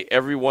Raiders play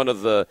every one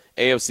of the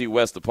AFC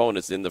West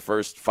opponents in the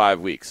first 5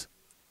 weeks.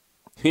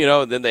 You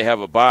know, and then they have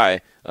a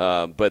bye,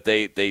 but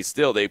they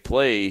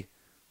play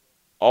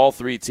all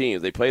three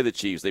teams. They play the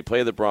Chiefs, they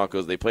play the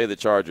Broncos, they play the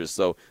Chargers.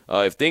 So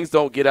if things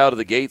don't get out of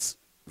the gates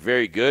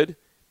very good,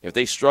 if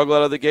they struggle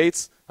out of the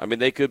gates, I mean,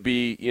 they could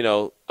be, you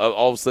know,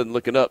 all of a sudden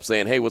looking up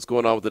saying, hey, what's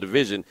going on with the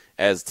division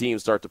as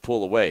teams start to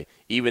pull away,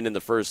 even in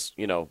the first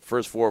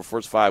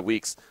 5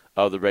 weeks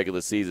of the regular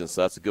season.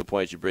 So that's a good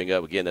point you bring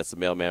up. Again, that's the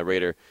Mailman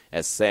Raider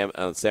at Salmon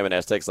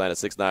Ash text line at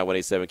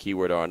 69187,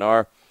 keyword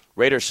R&R.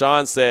 Raider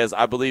Sean says,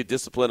 I believe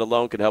discipline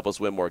alone can help us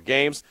win more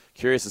games.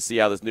 Curious to see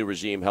how this new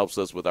regime helps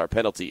us with our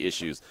penalty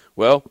issues.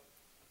 Well,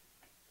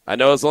 I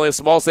know it's only a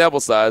small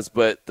sample size,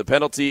 but the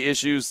penalty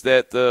issues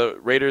that the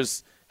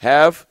Raiders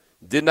have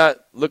did not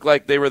look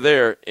like they were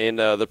there in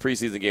the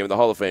preseason game, in the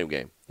Hall of Fame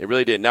game. It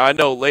really did. Now, I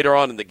know later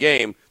on in the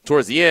game,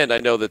 towards the end, I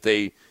know that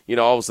they, you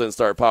know, all of a sudden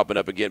started popping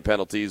up and getting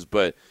penalties.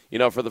 But, you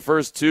know, for the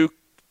first two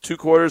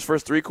quarters,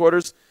 first 3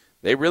 quarters,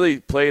 they really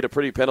played a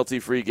pretty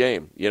penalty-free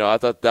game. You know, I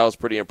thought that was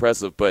pretty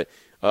impressive. But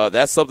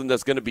that's something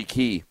that's going to be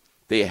key.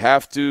 They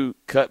have to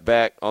cut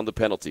back on the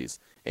penalties.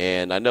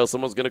 And I know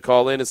someone's going to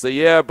call in and say,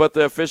 yeah, but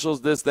the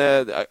officials, this,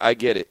 that. I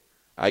get it.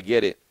 I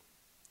get it.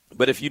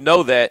 But if you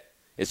know that,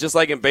 it's just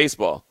like in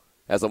baseball.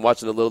 As I'm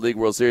watching the Little League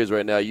World Series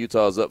right now,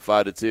 Utah is up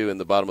 5-2 in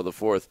the bottom of the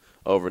 4th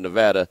over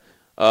Nevada.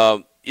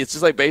 It's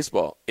just like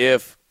baseball.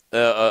 If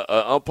an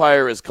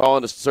umpire is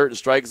calling a certain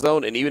strike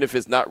zone, and even if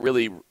it's not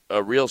really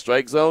a real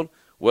strike zone,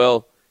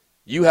 well,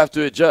 you have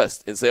to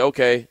adjust and say,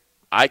 okay,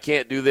 I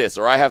can't do this,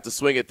 or I have to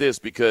swing at this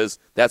because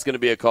that's going to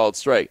be a called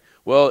strike.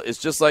 Well, it's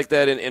just like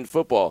that in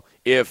football.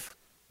 If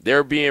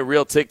they're being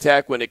real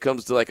tic-tac when it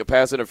comes to like a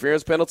pass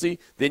interference penalty,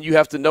 then you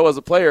have to know as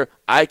a player,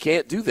 I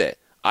can't do that.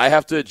 I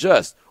have to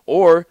adjust.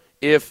 Or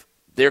if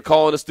they're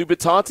calling a stupid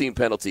taunting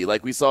penalty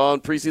like we saw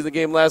in preseason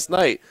game last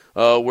night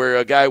where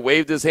a guy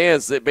waved his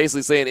hands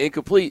basically saying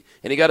incomplete,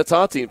 and he got a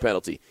taunting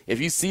penalty. If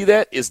you see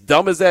that, as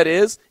dumb as that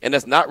is, and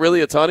that's not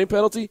really a taunting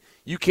penalty,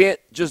 you can't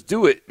just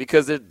do it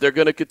because they're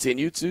going to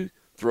continue to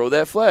throw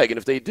that flag. And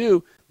if they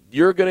do,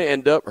 you're going to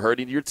end up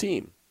hurting your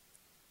team.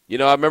 You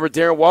know, I remember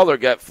Darren Waller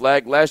got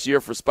flagged last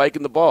year for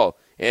spiking the ball,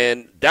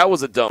 and that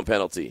was a dumb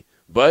penalty.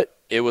 But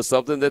it was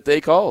something that they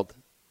called.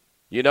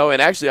 You know,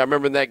 and actually I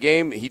remember in that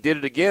game he did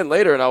it again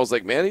later, and I was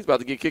like, man, he's about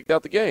to get kicked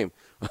out the game.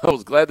 I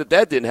was glad that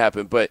didn't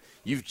happen. But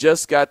you've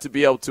just got to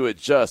be able to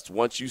adjust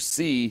once you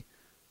see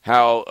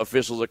how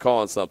officials are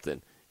calling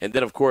something. And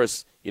then, of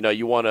course, you know,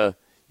 you want to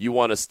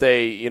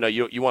stay, you know,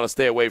 you want to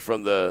stay away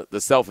from the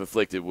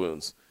self-inflicted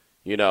wounds.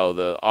 You know,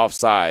 the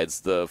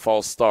offsides, the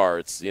false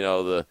starts, you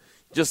know,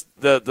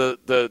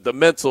 the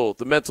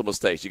mental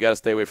mistakes. You got to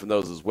stay away from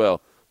those as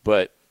well.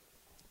 But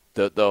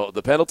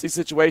the penalty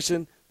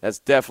situation, that's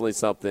definitely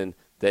something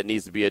that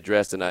needs to be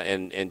addressed.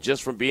 And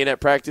just from being at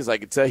practice, I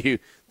can tell you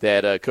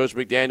that Coach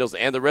McDaniels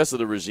and the rest of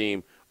the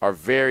regime are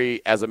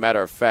very, as a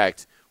matter of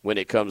fact, when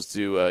it comes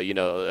to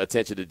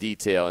attention to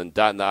detail and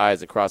dotting the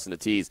I's and crossing the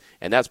T's,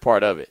 and that's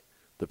part of it.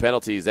 The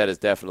penalties, that is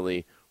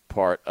definitely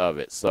part of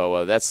it.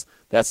 So that's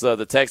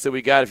the text that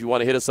we got. If you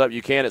want to hit us up,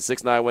 you can at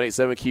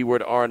 69187,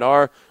 keyword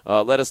R&R.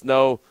 Let us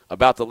know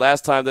about the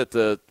last time that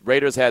the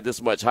Raiders had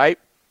this much hype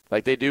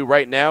like they do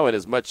right now, and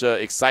as much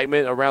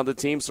excitement around the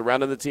team,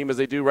 surrounding the team as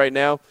they do right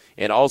now,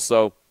 and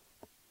also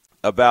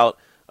about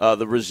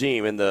the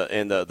regime and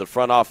the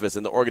front office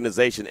and the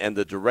organization and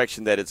the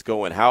direction that it's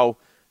going.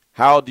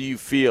 How do you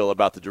feel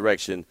about the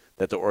direction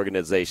that the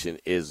organization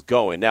is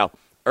going? Now,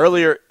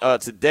 earlier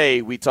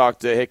today, we talked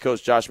to head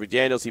coach Josh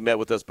McDaniels. He met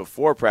with us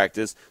before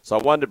practice, so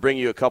I wanted to bring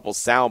you a couple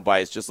sound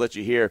bites, just let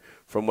you hear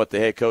from what the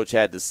head coach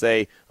had to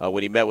say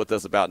when he met with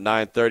us about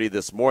 9:30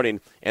 this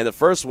morning. And the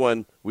first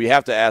one we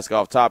have to ask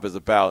off top is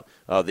about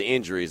the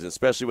injuries,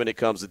 especially when it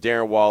comes to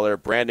Darren Waller,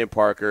 Brandon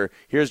Parker.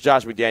 Here's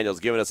Josh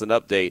McDaniels giving us an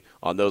update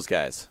on those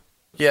guys.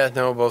 Yeah,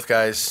 no, both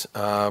guys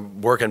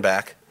working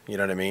back. You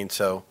know what I mean?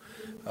 So,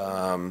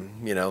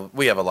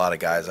 we have a lot of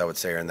guys I would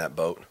say are in that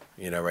boat.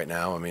 Right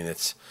now. I mean,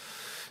 it's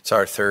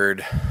our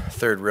third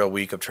real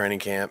week of training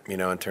camp.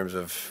 In terms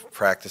of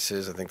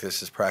practices, I think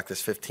this is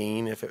practice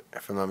 15,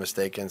 if I'm not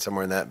mistaken,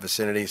 somewhere in that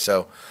vicinity.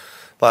 So,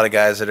 a lot of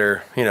guys that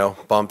are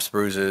bumps,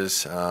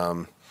 bruises,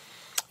 and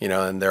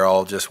they're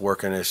all just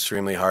working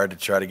extremely hard to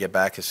try to get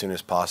back as soon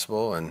as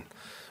possible. And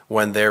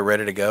when they're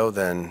ready to go,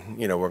 then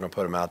we're going to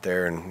put them out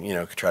there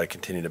and try to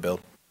continue to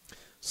build.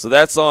 So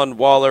that's on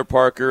Waller,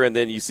 Parker, and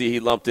then you see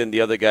he lumped in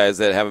the other guys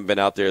that haven't been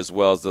out there as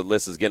well, as the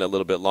list is getting a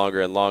little bit longer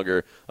and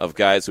longer of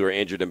guys who are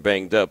injured and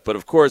banged up. But,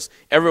 of course,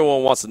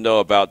 everyone wants to know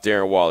about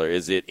Darren Waller.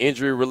 Is it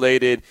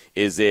injury-related?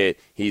 Is it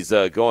he's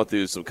going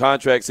through some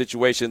contract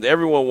situations?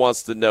 Everyone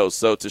wants to know.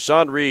 So to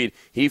Sean Reed,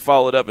 he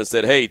followed up and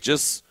said, hey,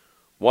 just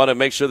want to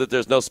make sure that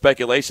there's no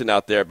speculation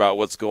out there about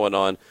what's going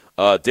on.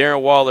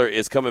 Darren Waller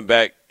is coming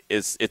back.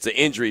 It's an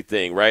injury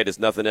thing, right? It's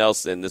nothing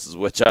else, and this is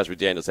what Josh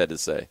McDaniels had to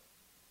say.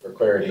 For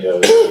clarity,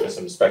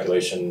 some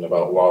speculation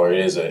about Waller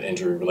is an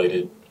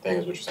injury-related thing,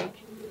 is what you're saying?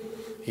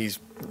 He's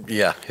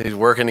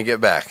working to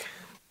get back.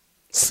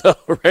 So,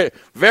 right,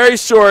 very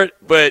short,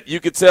 but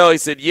you could tell he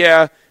said,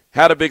 yeah,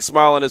 had a big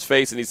smile on his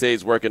face, and he said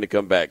he's working to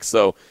come back.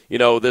 So,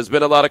 there's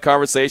been a lot of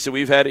conversation.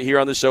 We've had it here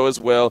on the show as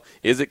well.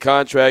 Is it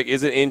contract?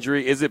 Is it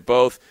injury? Is it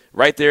both?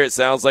 Right there, it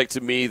sounds like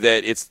to me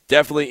that it's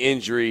definitely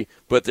injury,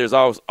 but there's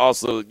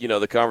also,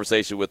 the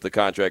conversation with the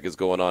contract is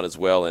going on as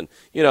well. And,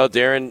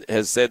 Darren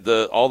has said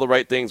all the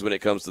right things when it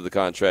comes to the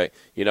contract.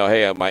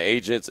 Hey, my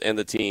agents and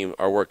the team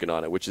are working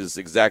on it, which is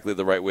exactly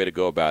the right way to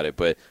go about it.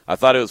 But I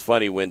thought it was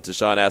funny when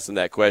Tashawn asked him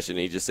that question,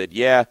 and he just said,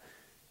 yeah,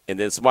 and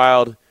then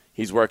smiled.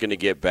 He's working to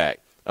get back.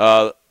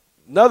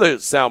 Another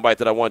soundbite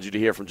that I wanted you to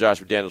hear from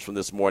Josh McDaniels from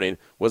this morning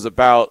was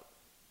about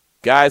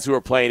guys who are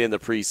playing in the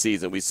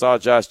preseason. We saw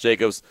Josh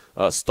Jacobs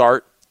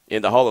start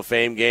in the Hall of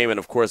Fame game, and,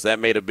 of course, that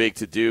made a big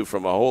to-do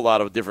from a whole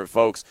lot of different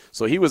folks.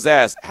 So he was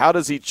asked, how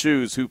does he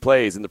choose who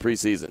plays in the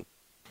preseason?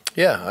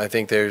 Yeah, I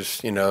think there's,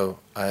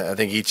 I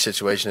think each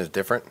situation is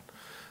different.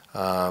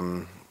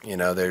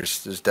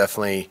 There's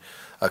definitely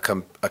a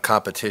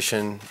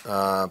competition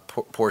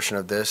portion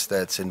of this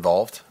that's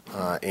involved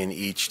in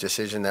each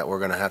decision that we're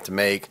going to have to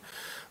make.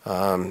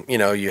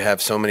 You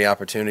have so many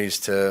opportunities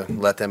to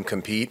let them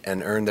compete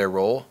and earn their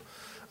role,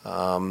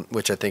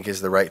 which I think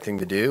is the right thing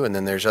to do. And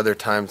then there's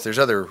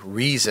other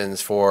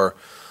reasons for,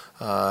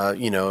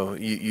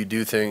 you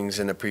do things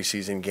in a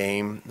preseason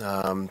game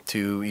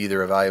to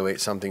either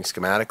evaluate something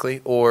schematically,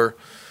 or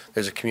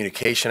there's a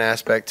communication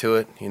aspect to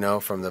it,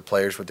 from the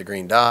players with the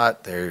green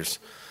dot. There's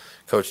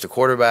coach to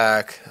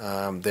quarterback.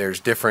 There's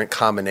different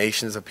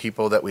combinations of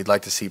people that we'd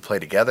like to see play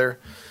together.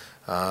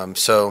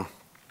 So,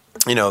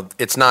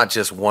 it's not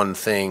just one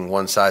thing,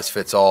 one size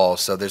fits all.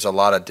 So there's a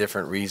lot of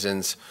different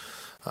reasons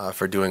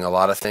for doing a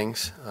lot of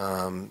things,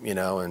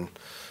 and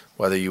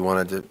whether you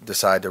want to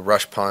decide to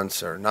rush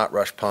punts or not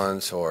rush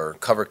punts, or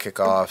cover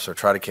kickoffs or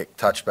try to kick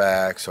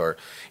touchbacks, or,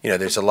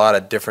 there's a lot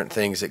of different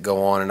things that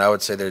go on. And I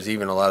would say there's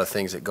even a lot of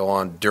things that go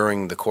on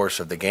during the course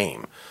of the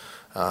game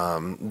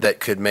that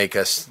could make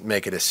us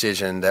make a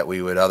decision that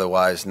we would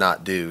otherwise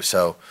not do.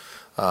 So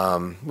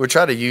we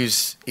try to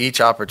use each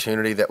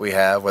opportunity that we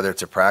have, whether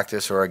it's a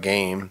practice or a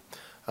game,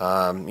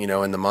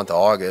 in the month of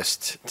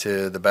August,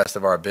 to the best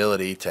of our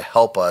ability to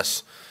help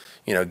us,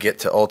 get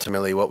to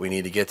ultimately what we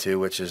need to get to,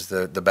 which is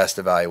the best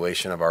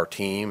evaluation of our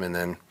team, and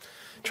then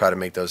try to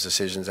make those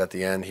decisions at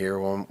the end here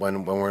when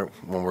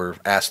we're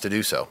asked to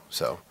do so.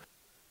 So.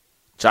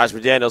 Josh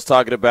McDaniels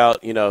talking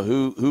about,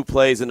 who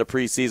plays in the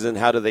preseason,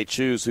 how do they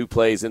choose who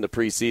plays in the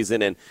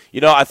preseason. And,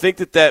 I think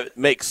that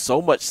makes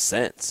so much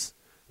sense,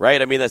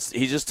 right? I mean,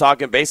 he's just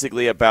talking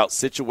basically about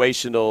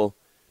situational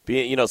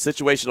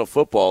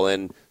football,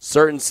 and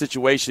certain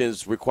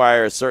situations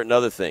require certain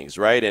other things,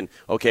 right? And,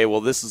 okay,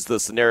 well, this is the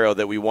scenario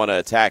that we want to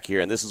attack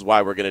here, and this is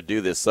why we're going to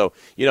do this. So,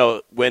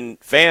 when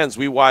fans,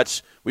 we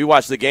watch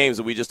the games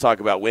and we just talk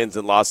about wins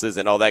and losses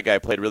and, that guy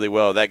played really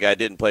well, that guy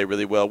didn't play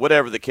really well,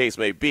 whatever the case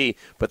may be.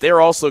 But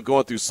they're also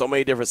going through so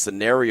many different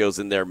scenarios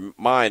in their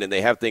mind, and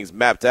they have things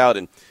mapped out.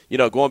 And,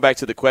 going back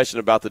to the question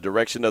about the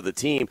direction of the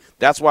team,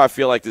 that's why I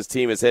feel like this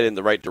team is headed in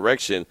the right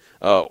direction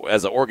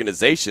as an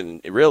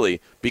organization,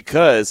 really,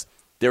 because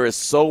there is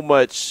so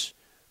much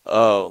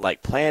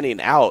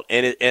planning out.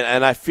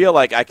 And I feel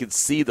like I can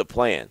see the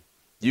plan.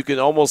 You can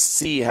almost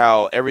see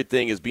how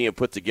everything is being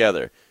put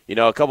together.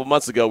 A couple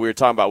months ago we were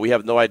talking about we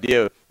have no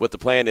idea what the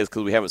plan is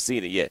because we haven't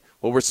seen it yet.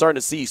 Well, we're starting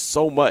to see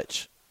so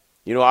much.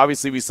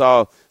 Obviously we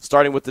saw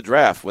starting with the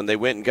draft when they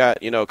went and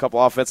got, a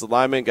couple offensive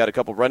linemen, got a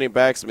couple running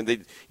backs. I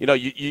mean,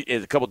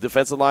 a couple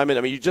defensive linemen.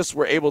 I mean, you just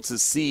were able to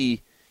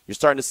see, you're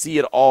starting to see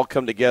it all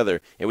come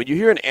together. And when you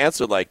hear an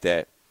answer like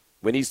that,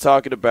 when he's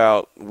talking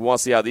about we want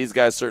to see how these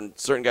guys,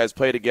 certain guys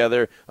play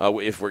together,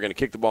 if we're going to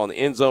kick the ball in the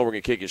end zone, we're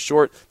going to kick it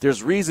short.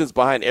 There's reasons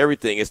behind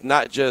everything. It's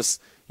not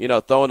just,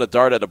 throwing a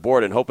dart at a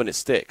board and hoping it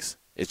sticks.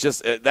 It's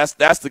just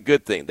that's the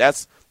good thing.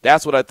 That's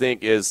what I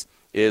think is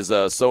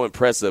so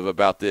impressive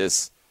about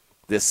this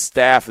this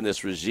staff and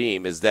this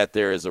regime is that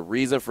there is a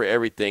reason for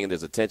everything, and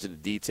there's attention to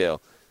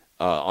detail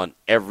on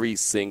every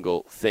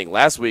single thing.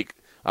 Last week,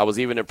 I was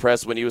even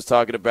impressed when he was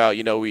talking about,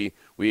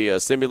 we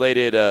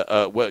simulated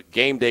what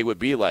game day would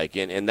be like,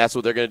 and that's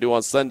what they're going to do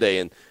on Sunday,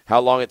 and how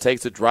long it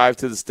takes to drive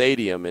to the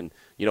stadium, and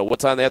what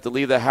time they have to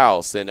leave the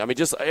house, and I mean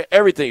just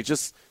everything,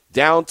 just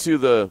down to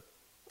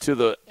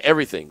the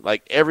everything,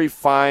 like every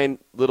fine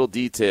little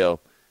detail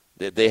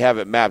that they have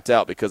it mapped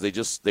out, because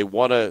they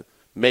want to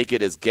make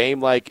it as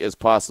game-like as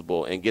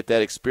possible and get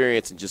that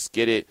experience and just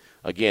get it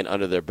again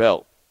under their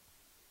belt.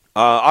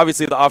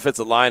 Obviously, the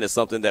offensive line is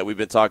something that we've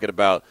been talking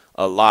about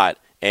a lot,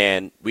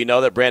 and we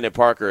know that Brandon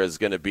Parker is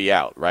going to be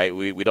out, right?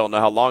 We don't know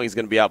how long he's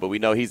going to be out, but we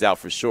know he's out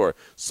for sure.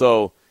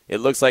 So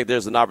it looks like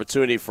there's an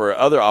opportunity for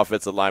other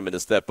offensive linemen to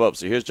step up.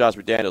 So here's Josh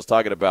McDaniels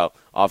talking about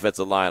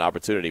offensive line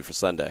opportunity for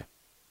Sunday.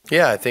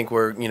 Yeah, I think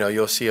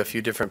you'll see a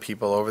few different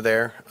people over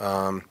there.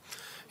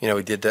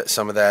 We did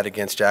some of that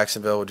against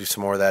Jacksonville. We'll do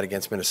some more of that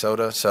against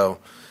Minnesota. So,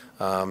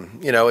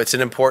 it's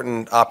an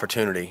important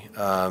opportunity.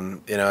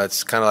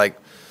 It's kind of like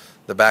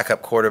the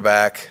backup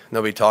quarterback.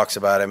 Nobody talks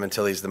about him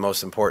until he's the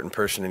most important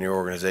person in your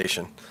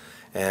organization.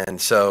 And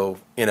so,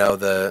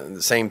 the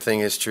same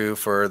thing is true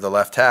for the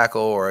left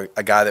tackle or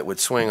a guy that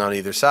would swing on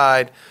either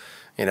side.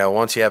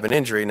 Once you have an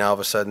injury, now all of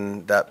a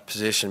sudden that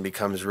position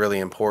becomes really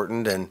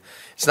important, and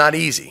it's not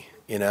easy.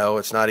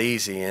 It's not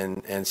easy.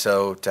 And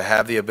so to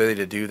have the ability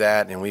to do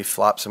that, and we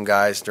flopped some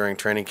guys during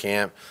training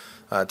camp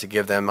to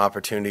give them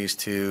opportunities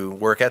to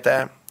work at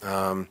that.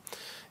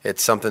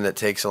 It's something that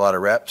takes a lot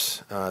of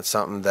reps. It's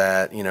something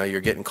that, you're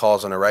getting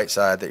calls on the right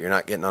side that you're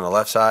not getting on the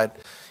left side,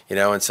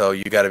 and so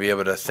you got to be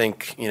able to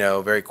think,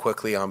 very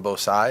quickly on both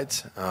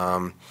sides.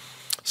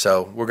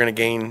 So we're going to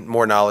gain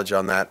more knowledge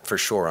on that for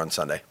sure on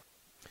Sunday.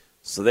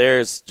 So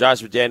there's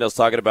Josh McDaniels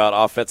talking about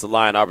offensive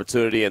line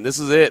opportunity, and this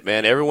is it,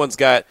 man. Everyone's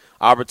got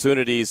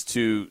opportunities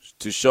to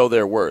show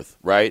their worth,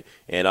 right?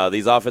 And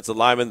these offensive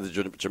linemen, the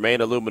Jermaine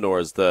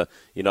Illuminors, the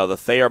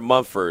Thayer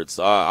Mumfords,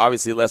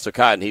 obviously Lester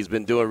Cotton, he's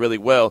been doing really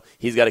well.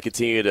 He's got to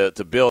continue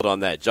to build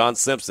on that. John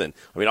Simpson,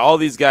 I mean, all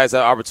these guys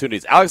have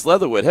opportunities. Alex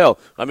Leatherwood, hell,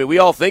 I mean, we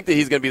all think that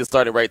he's going to be the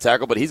starting right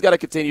tackle, but he's got to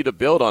continue to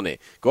build on it.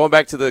 Going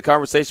back to the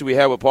conversation we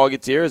had with Paul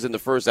Gutierrez in the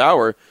first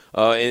hour,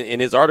 in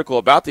his article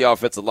about the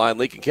offensive line,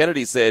 Lincoln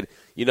Kennedy said,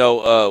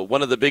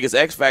 one of the biggest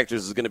X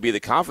factors is going to be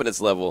the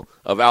confidence level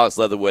of Alex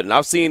Leatherwood. And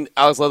I've seen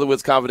Alex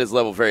Leatherwood's confidence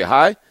level very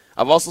high.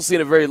 I've also seen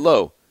it very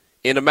low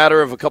in a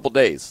matter of a couple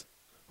days,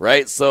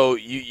 right? So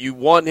you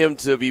want him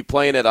to be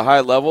playing at a high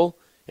level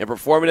and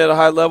performing at a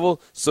high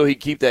level so he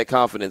keep that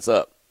confidence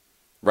up,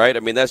 right? I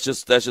mean, that's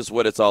just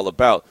what it's all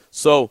about.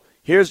 So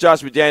here's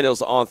Josh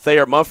McDaniels on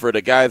Thayer Mumford,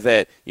 a guy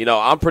that,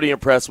 I'm pretty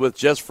impressed with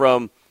just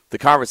from the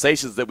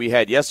conversations that we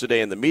had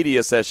yesterday in the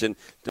media session,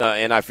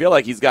 and I feel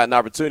like he's got an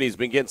opportunity. He's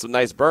been getting some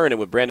nice burn, and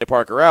with Brandon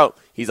Parker out,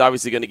 he's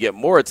obviously going to get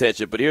more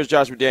attention. But here's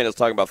Josh McDaniels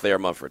talking about Thayer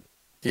Mumford.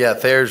 Yeah,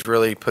 Thayer's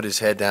really put his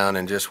head down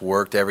and just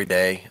worked every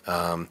day.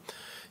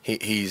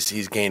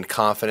 He's gained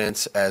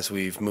confidence as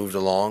we've moved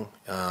along,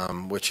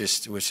 which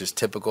is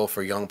typical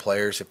for young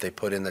players if they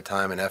put in the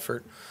time and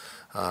effort.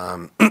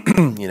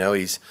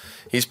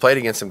 He's played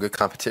against some good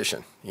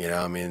competition.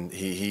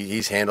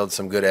 He's handled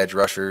some good edge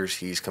rushers.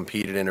 He's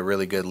competed in a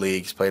really good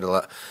league. He's played a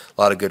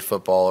lot of good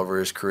football over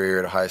his career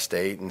at Ohio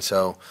State, and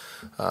so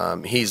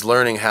he's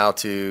learning how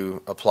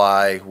to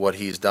apply what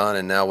he's done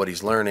and now what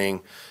he's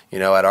learning,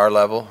 at our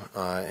level,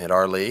 at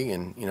our league.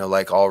 And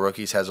like all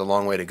rookies, has a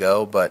long way to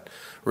go, but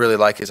really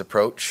like his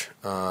approach.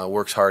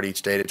 Works hard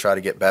each day to try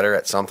to get better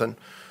at something,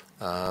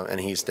 and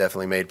he's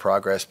definitely made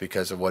progress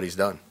because of what he's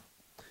done.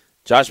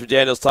 Josh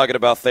McDaniels talking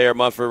about Thayer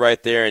Mumford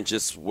right there, and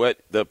just what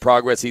the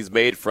progress he's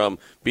made from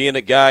being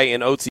a guy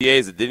in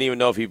OTAs that didn't even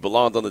know if he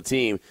belonged on the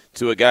team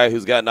to a guy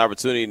who's got an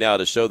opportunity now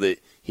to show that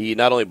he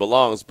not only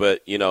belongs,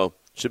 but,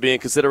 should be in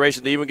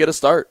consideration to even get a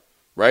start,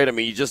 right? I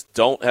mean, you just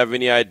don't have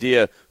any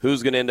idea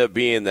who's going to end up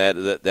being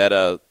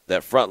that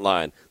front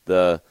line,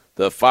 the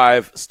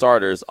 5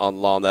 starters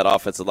on that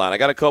offensive line. I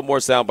got a couple more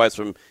sound bites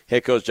from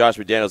head coach Josh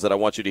McDaniels that I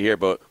want you to hear,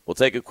 but we'll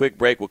take a quick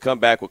break. We'll come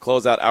back. We'll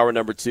close out hour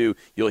number 2.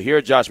 You'll hear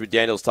Josh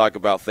McDaniels talk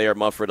about Thayer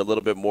Mumford a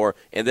little bit more,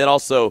 and then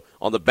also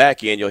on the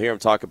back end, you'll hear him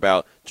talk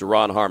about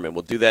Jerron Harmon.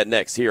 We'll do that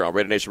next here on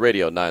Raider Nation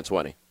Radio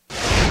 920.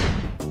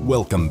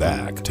 Welcome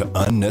back to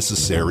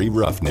Unnecessary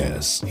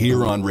Roughness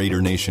here on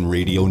Raider Nation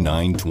Radio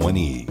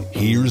 920.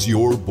 Here's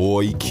your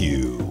boy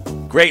Q.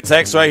 Great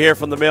text right here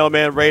from the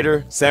Mailman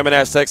Raider. Salmon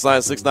Ash text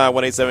line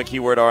 69187,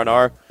 keyword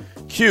R&R.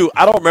 Q,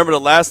 I don't remember the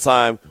last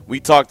time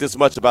we talked this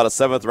much about a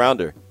 7th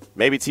rounder.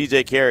 Maybe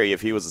TJ Carey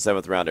if he was a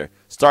 7th rounder.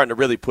 Starting to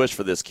really push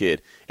for this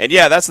kid. And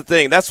yeah, that's the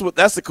thing. That's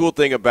the cool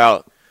thing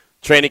about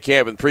training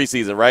camp and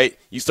preseason, right?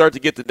 You start to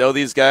get to know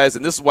these guys,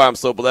 and this is why I'm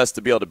so blessed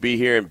to be able to be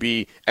here and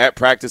be at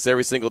practice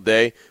every single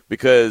day,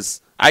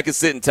 because I can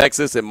sit in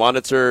Texas and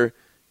monitor,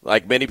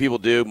 like many people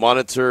do,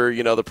 monitor,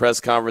 the press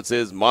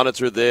conferences,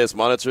 monitor this,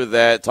 monitor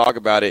that, talk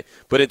about it.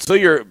 But until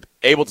you're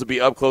able to be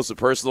up close and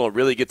personal and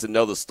really get to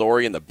know the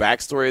story and the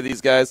backstory of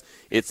these guys,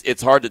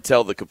 it's hard to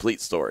tell the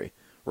complete story,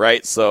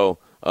 right? So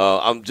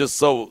I'm just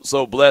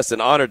so blessed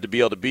and honored to be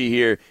able to be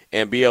here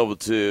and be able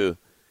to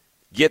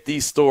get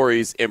these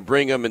stories and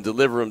bring them and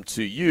deliver them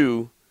to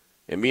you.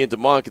 And me and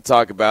Damon could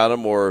talk about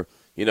them, or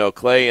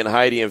Clay and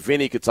Heidi and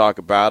Vinny could talk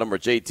about them, or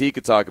JT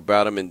could talk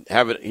about them, and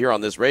have it here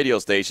on this radio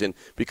station,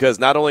 because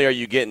not only are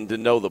you getting to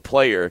know the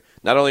player,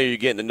 not only are you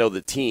getting to know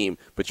the team,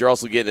 but you're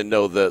also getting to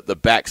know the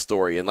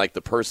backstory and, like,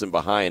 the person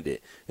behind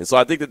it. And so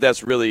I think that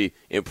that's really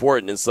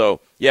important. And so,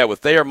 yeah, with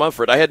Thayer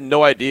Munford, I had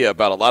no idea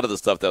about a lot of the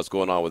stuff that was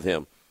going on with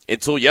him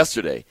until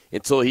yesterday,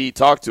 until he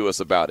talked to us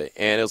about it.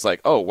 And it was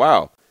like, oh,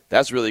 wow,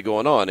 that's really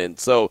going on. And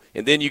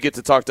then you get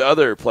to talk to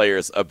other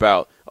players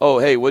about, oh,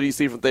 hey, what do you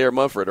see from Thayer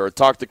Munford? Or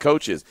talk to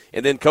coaches.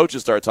 And then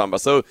coaches start talking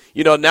about. So,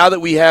 now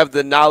that we have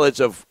the knowledge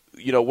of,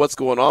 what's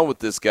going on with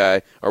this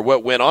guy, or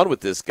what went on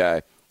with this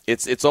guy,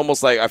 it's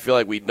almost like I feel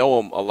like we know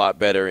him a lot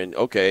better. And,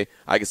 okay,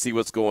 I can see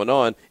what's going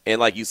on. And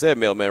like you said,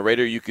 Mailman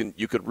Raider, you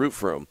could root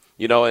for him.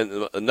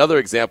 And another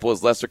example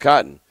is Lester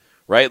Cotton,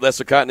 right?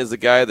 Lester Cotton is a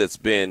guy that's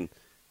been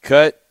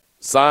cut,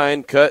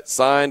 signed,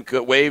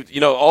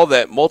 waived, all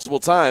that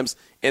multiple times.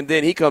 And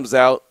then he comes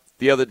out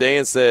the other day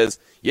and says,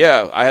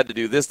 yeah, I had to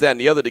do this, that, and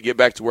the other to get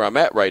back to where I'm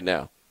at right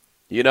now.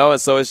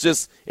 And so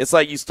it's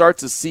like you start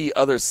to see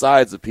other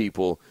sides of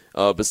people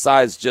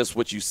besides just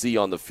what you see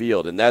on the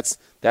field. And that's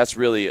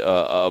really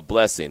a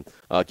blessing.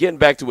 Getting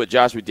back to what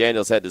Josh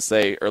McDaniels had to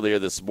say earlier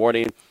this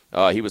morning,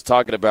 he was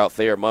talking about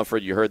Thayer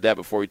Munford. You heard that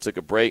before we took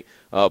a break.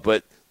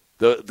 But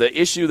the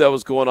issue that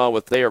was going on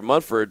with Thayer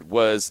Munford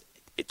was,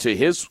 to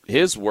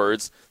his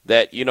words,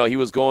 that he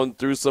was going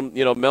through some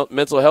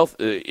mental health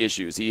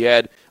issues. He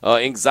had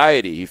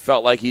anxiety. He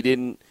felt like he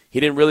didn't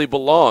really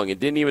belong and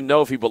didn't even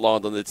know if he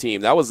belonged on the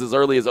team. That was as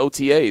early as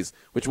OTAs,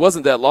 which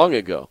wasn't that long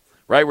ago,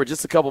 right? We're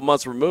just a couple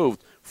months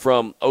removed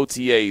from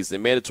OTAs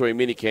and mandatory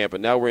minicamp,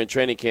 and now we're in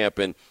training camp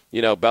and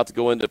about to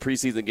go into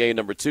preseason game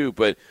number 2.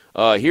 But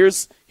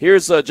here's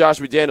Josh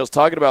McDaniels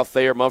talking about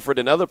Thayer Munford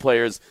and other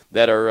players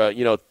that are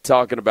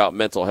talking about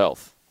mental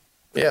health.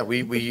 Yeah,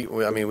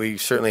 we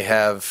certainly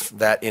have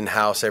that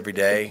in-house every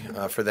day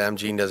for them.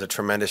 Gene does a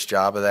tremendous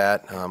job of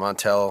that.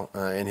 Montel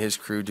and his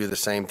crew do the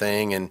same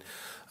thing. And,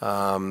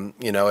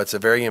 it's a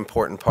very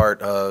important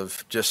part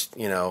of just,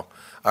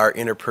 our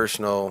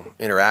interpersonal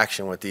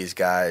interaction with these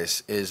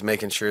guys is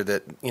making sure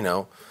that,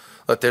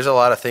 look, there's a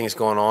lot of things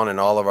going on in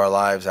all of our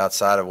lives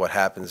outside of what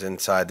happens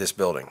inside this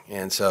building.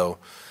 And so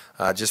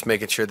just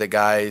making sure that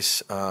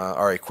guys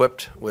are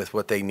equipped with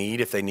what they need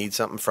if they need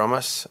something from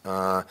us,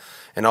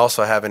 and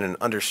also having an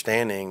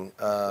understanding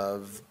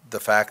of the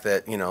fact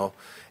that,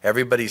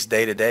 everybody's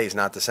day-to-day is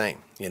not the same.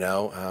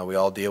 We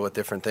all deal with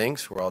different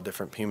things. We're all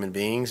different human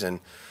beings, and,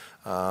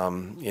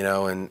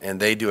 and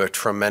they do a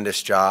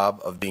tremendous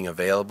job of being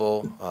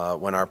available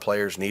when our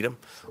players need them,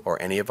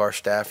 or any of our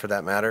staff for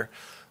that matter.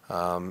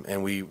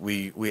 And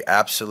we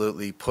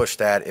absolutely push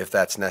that if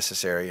that's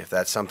necessary. If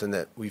that's something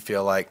that we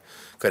feel like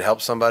could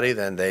help somebody,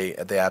 then they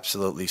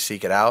absolutely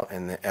seek it out,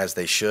 and as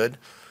they should.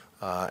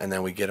 And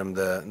then we get them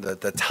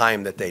the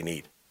time that they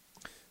need.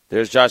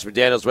 There's Josh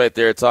McDaniels right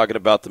there talking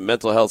about the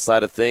mental health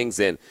side of things.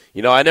 And,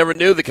 I never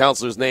knew the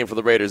counselor's name for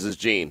the Raiders is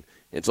Gene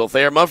until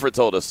Thayer Munford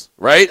told us,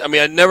 right? I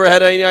mean, I never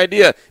had any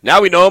idea.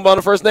 Now we know him on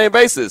a first-name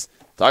basis.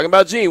 Talking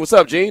about Gene. What's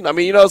up, Gene? I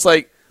mean, it's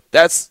like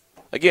that's,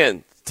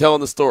 again,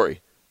 telling the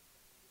story.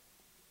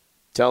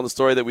 Telling the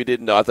story that we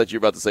didn't know. I thought you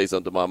were about to say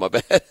something, Mom. My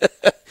bad.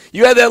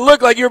 You had that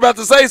look like you were about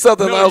to say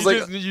something. No, I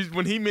was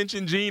when he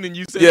mentioned Gene and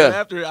you said it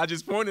after, I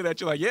just pointed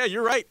at you like, yeah,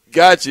 you're right.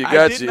 Got you.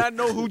 I did not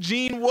know who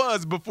Gene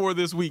was before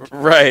this week.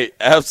 Right,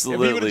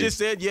 absolutely. If he would have just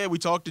said, yeah, we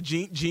talked to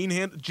Gene.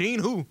 Gene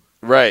who?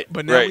 Right.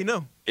 But now we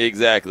know.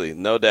 Exactly,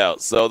 no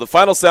doubt. So the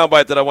final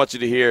soundbite that I want you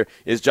to hear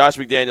is Josh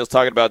McDaniels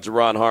talking about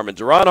Jerron Harmon.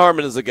 Jerron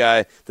Harmon is a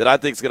guy that I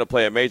think is going to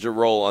play a major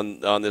role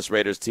on this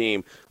Raiders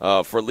team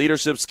for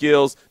leadership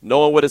skills,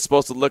 knowing what it's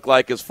supposed to look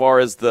like as far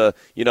as the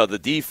the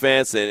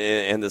defense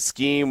and the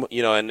scheme,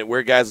 and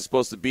where guys are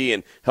supposed to be,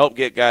 and help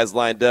get guys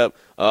lined up.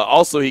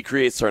 Also, he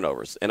creates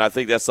turnovers, and I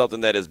think that's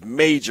something that is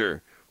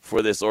major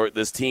for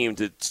this team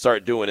to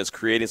start doing, is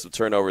creating some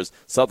turnovers,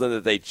 something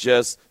that they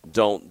just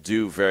don't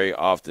do very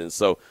often.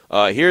 So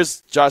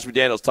here's Josh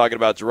McDaniels talking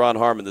about Jerron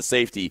Harmon, the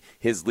safety,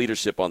 his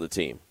leadership on the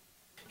team.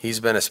 He's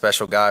been a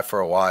special guy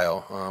for a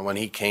while. When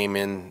he came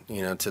in,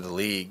 to the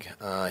league,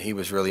 he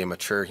was really a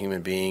mature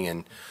human being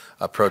and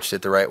approached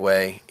it the right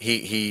way.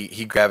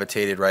 He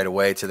gravitated right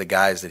away to the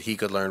guys that he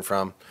could learn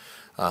from.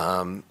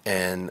 And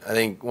I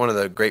think one of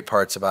the great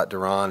parts about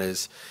Jerron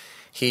is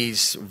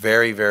he's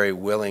very, very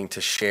willing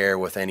to share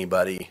with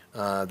anybody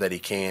that he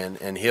can,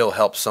 and he'll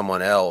help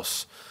someone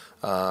else,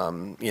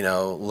 learn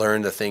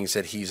the things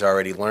that he's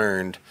already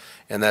learned.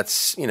 And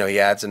that's, he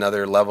adds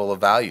another level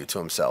of value to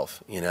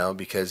himself,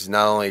 because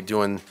not only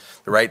doing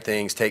the right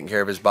things, taking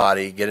care of his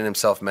body, getting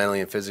himself mentally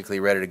and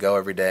physically ready to go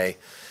every day,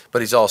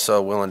 but he's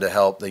also willing to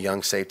help the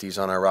young safeties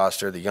on our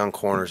roster, the young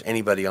corners,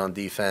 anybody on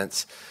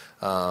defense.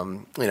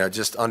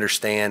 just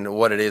understand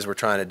what it is we're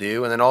trying to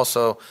do, and then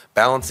also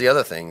balance the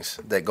other things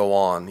that go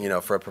on,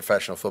 for a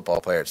professional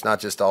football player. It's not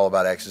just all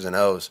about X's and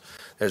O's.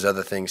 There's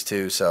other things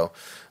too. So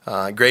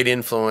great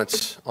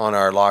influence on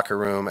our locker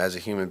room as a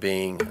human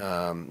being.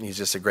 He's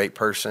just a great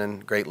person,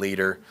 great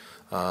leader,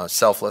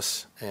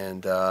 selfless,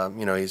 and,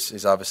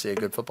 he's obviously a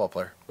good football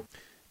player.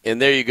 And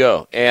there you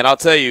go. And I'll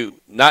tell you,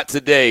 not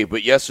today,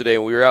 but yesterday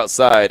when we were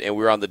outside and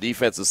we were on the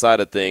defensive side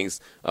of things,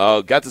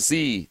 got to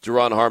see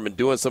Jerron Harmon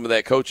doing some of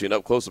that coaching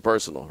up close and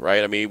personal,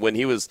 right? I mean, when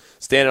he was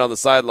standing on the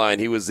sideline,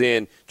 he was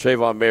in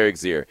Trayvon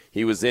Merrick's ear.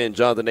 He was in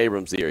Jonathan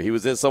Abrams' ear. He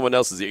was in someone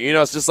else's ear.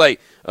 It's just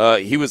like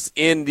he was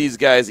in these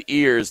guys'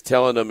 ears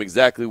telling them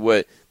exactly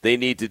what they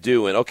need to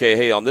do. And, okay,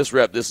 hey, on this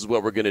rep, this is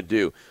what we're going to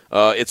do.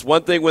 It's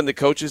one thing when the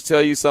coaches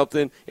tell you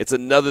something. It's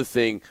another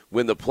thing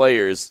when the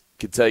players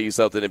can tell you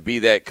something and be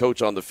that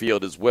coach on the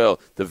field as well,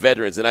 the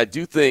veterans. And I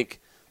do think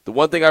the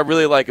one thing I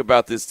really like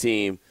about this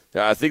team,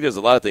 I think there's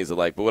a lot of things I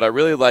like, but what I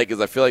really like is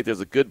I feel like there's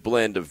a good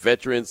blend of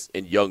veterans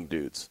and young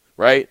dudes,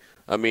 right?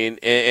 I mean,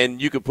 and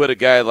you could put a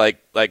guy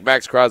like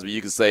Max Crosby,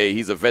 you could say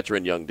he's a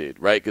veteran young dude,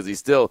 right? Because he's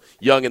still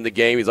young in the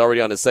game. He's already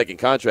on his second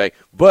contract.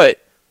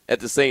 But at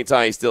the same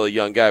time, he's still a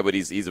young guy, but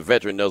he's a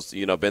veteran, knows,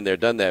 been there,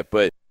 done that.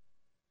 But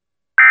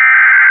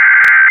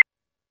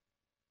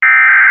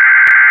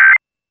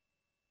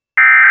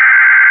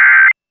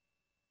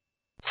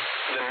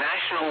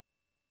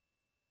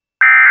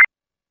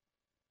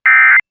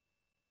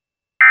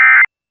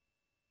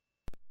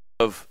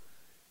of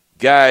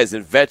guys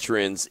and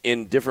veterans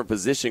in different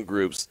position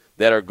groups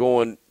that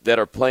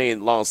are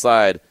playing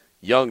alongside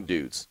young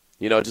dudes.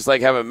 Just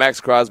like having Max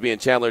Crosby and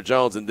Chandler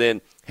Jones and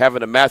then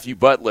having a Matthew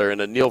Butler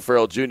and a Neil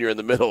Farrell Jr. in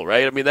the middle,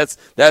 right? I mean, that's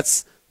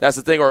the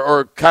thing.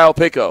 Or Kyle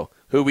Picco,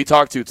 who we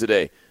talked to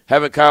today.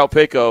 Having Kyle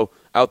Picco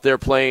out there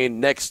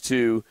playing next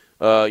to,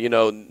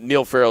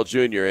 Neil Farrell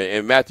Jr.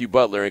 and Matthew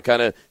Butler and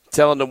kind of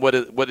telling them what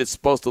it's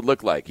supposed to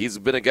look like. He's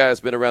been a guy that's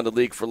been around the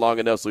league for long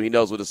enough, so he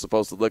knows what it's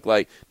supposed to look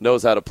like,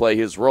 knows how to play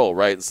his role,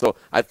 right? And so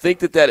I think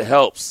that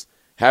helps,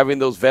 having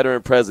those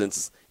veteran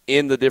presence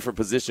in the different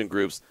position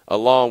groups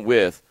along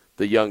with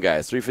the young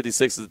guys.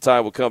 3:56 is the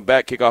time. We'll come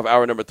back, kick off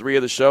hour number 3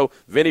 of the show.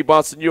 Vinny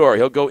Bonsignore,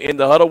 he'll go in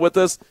the huddle with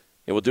us,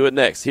 and we'll do it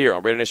next here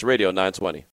on Raider Nation Radio 920.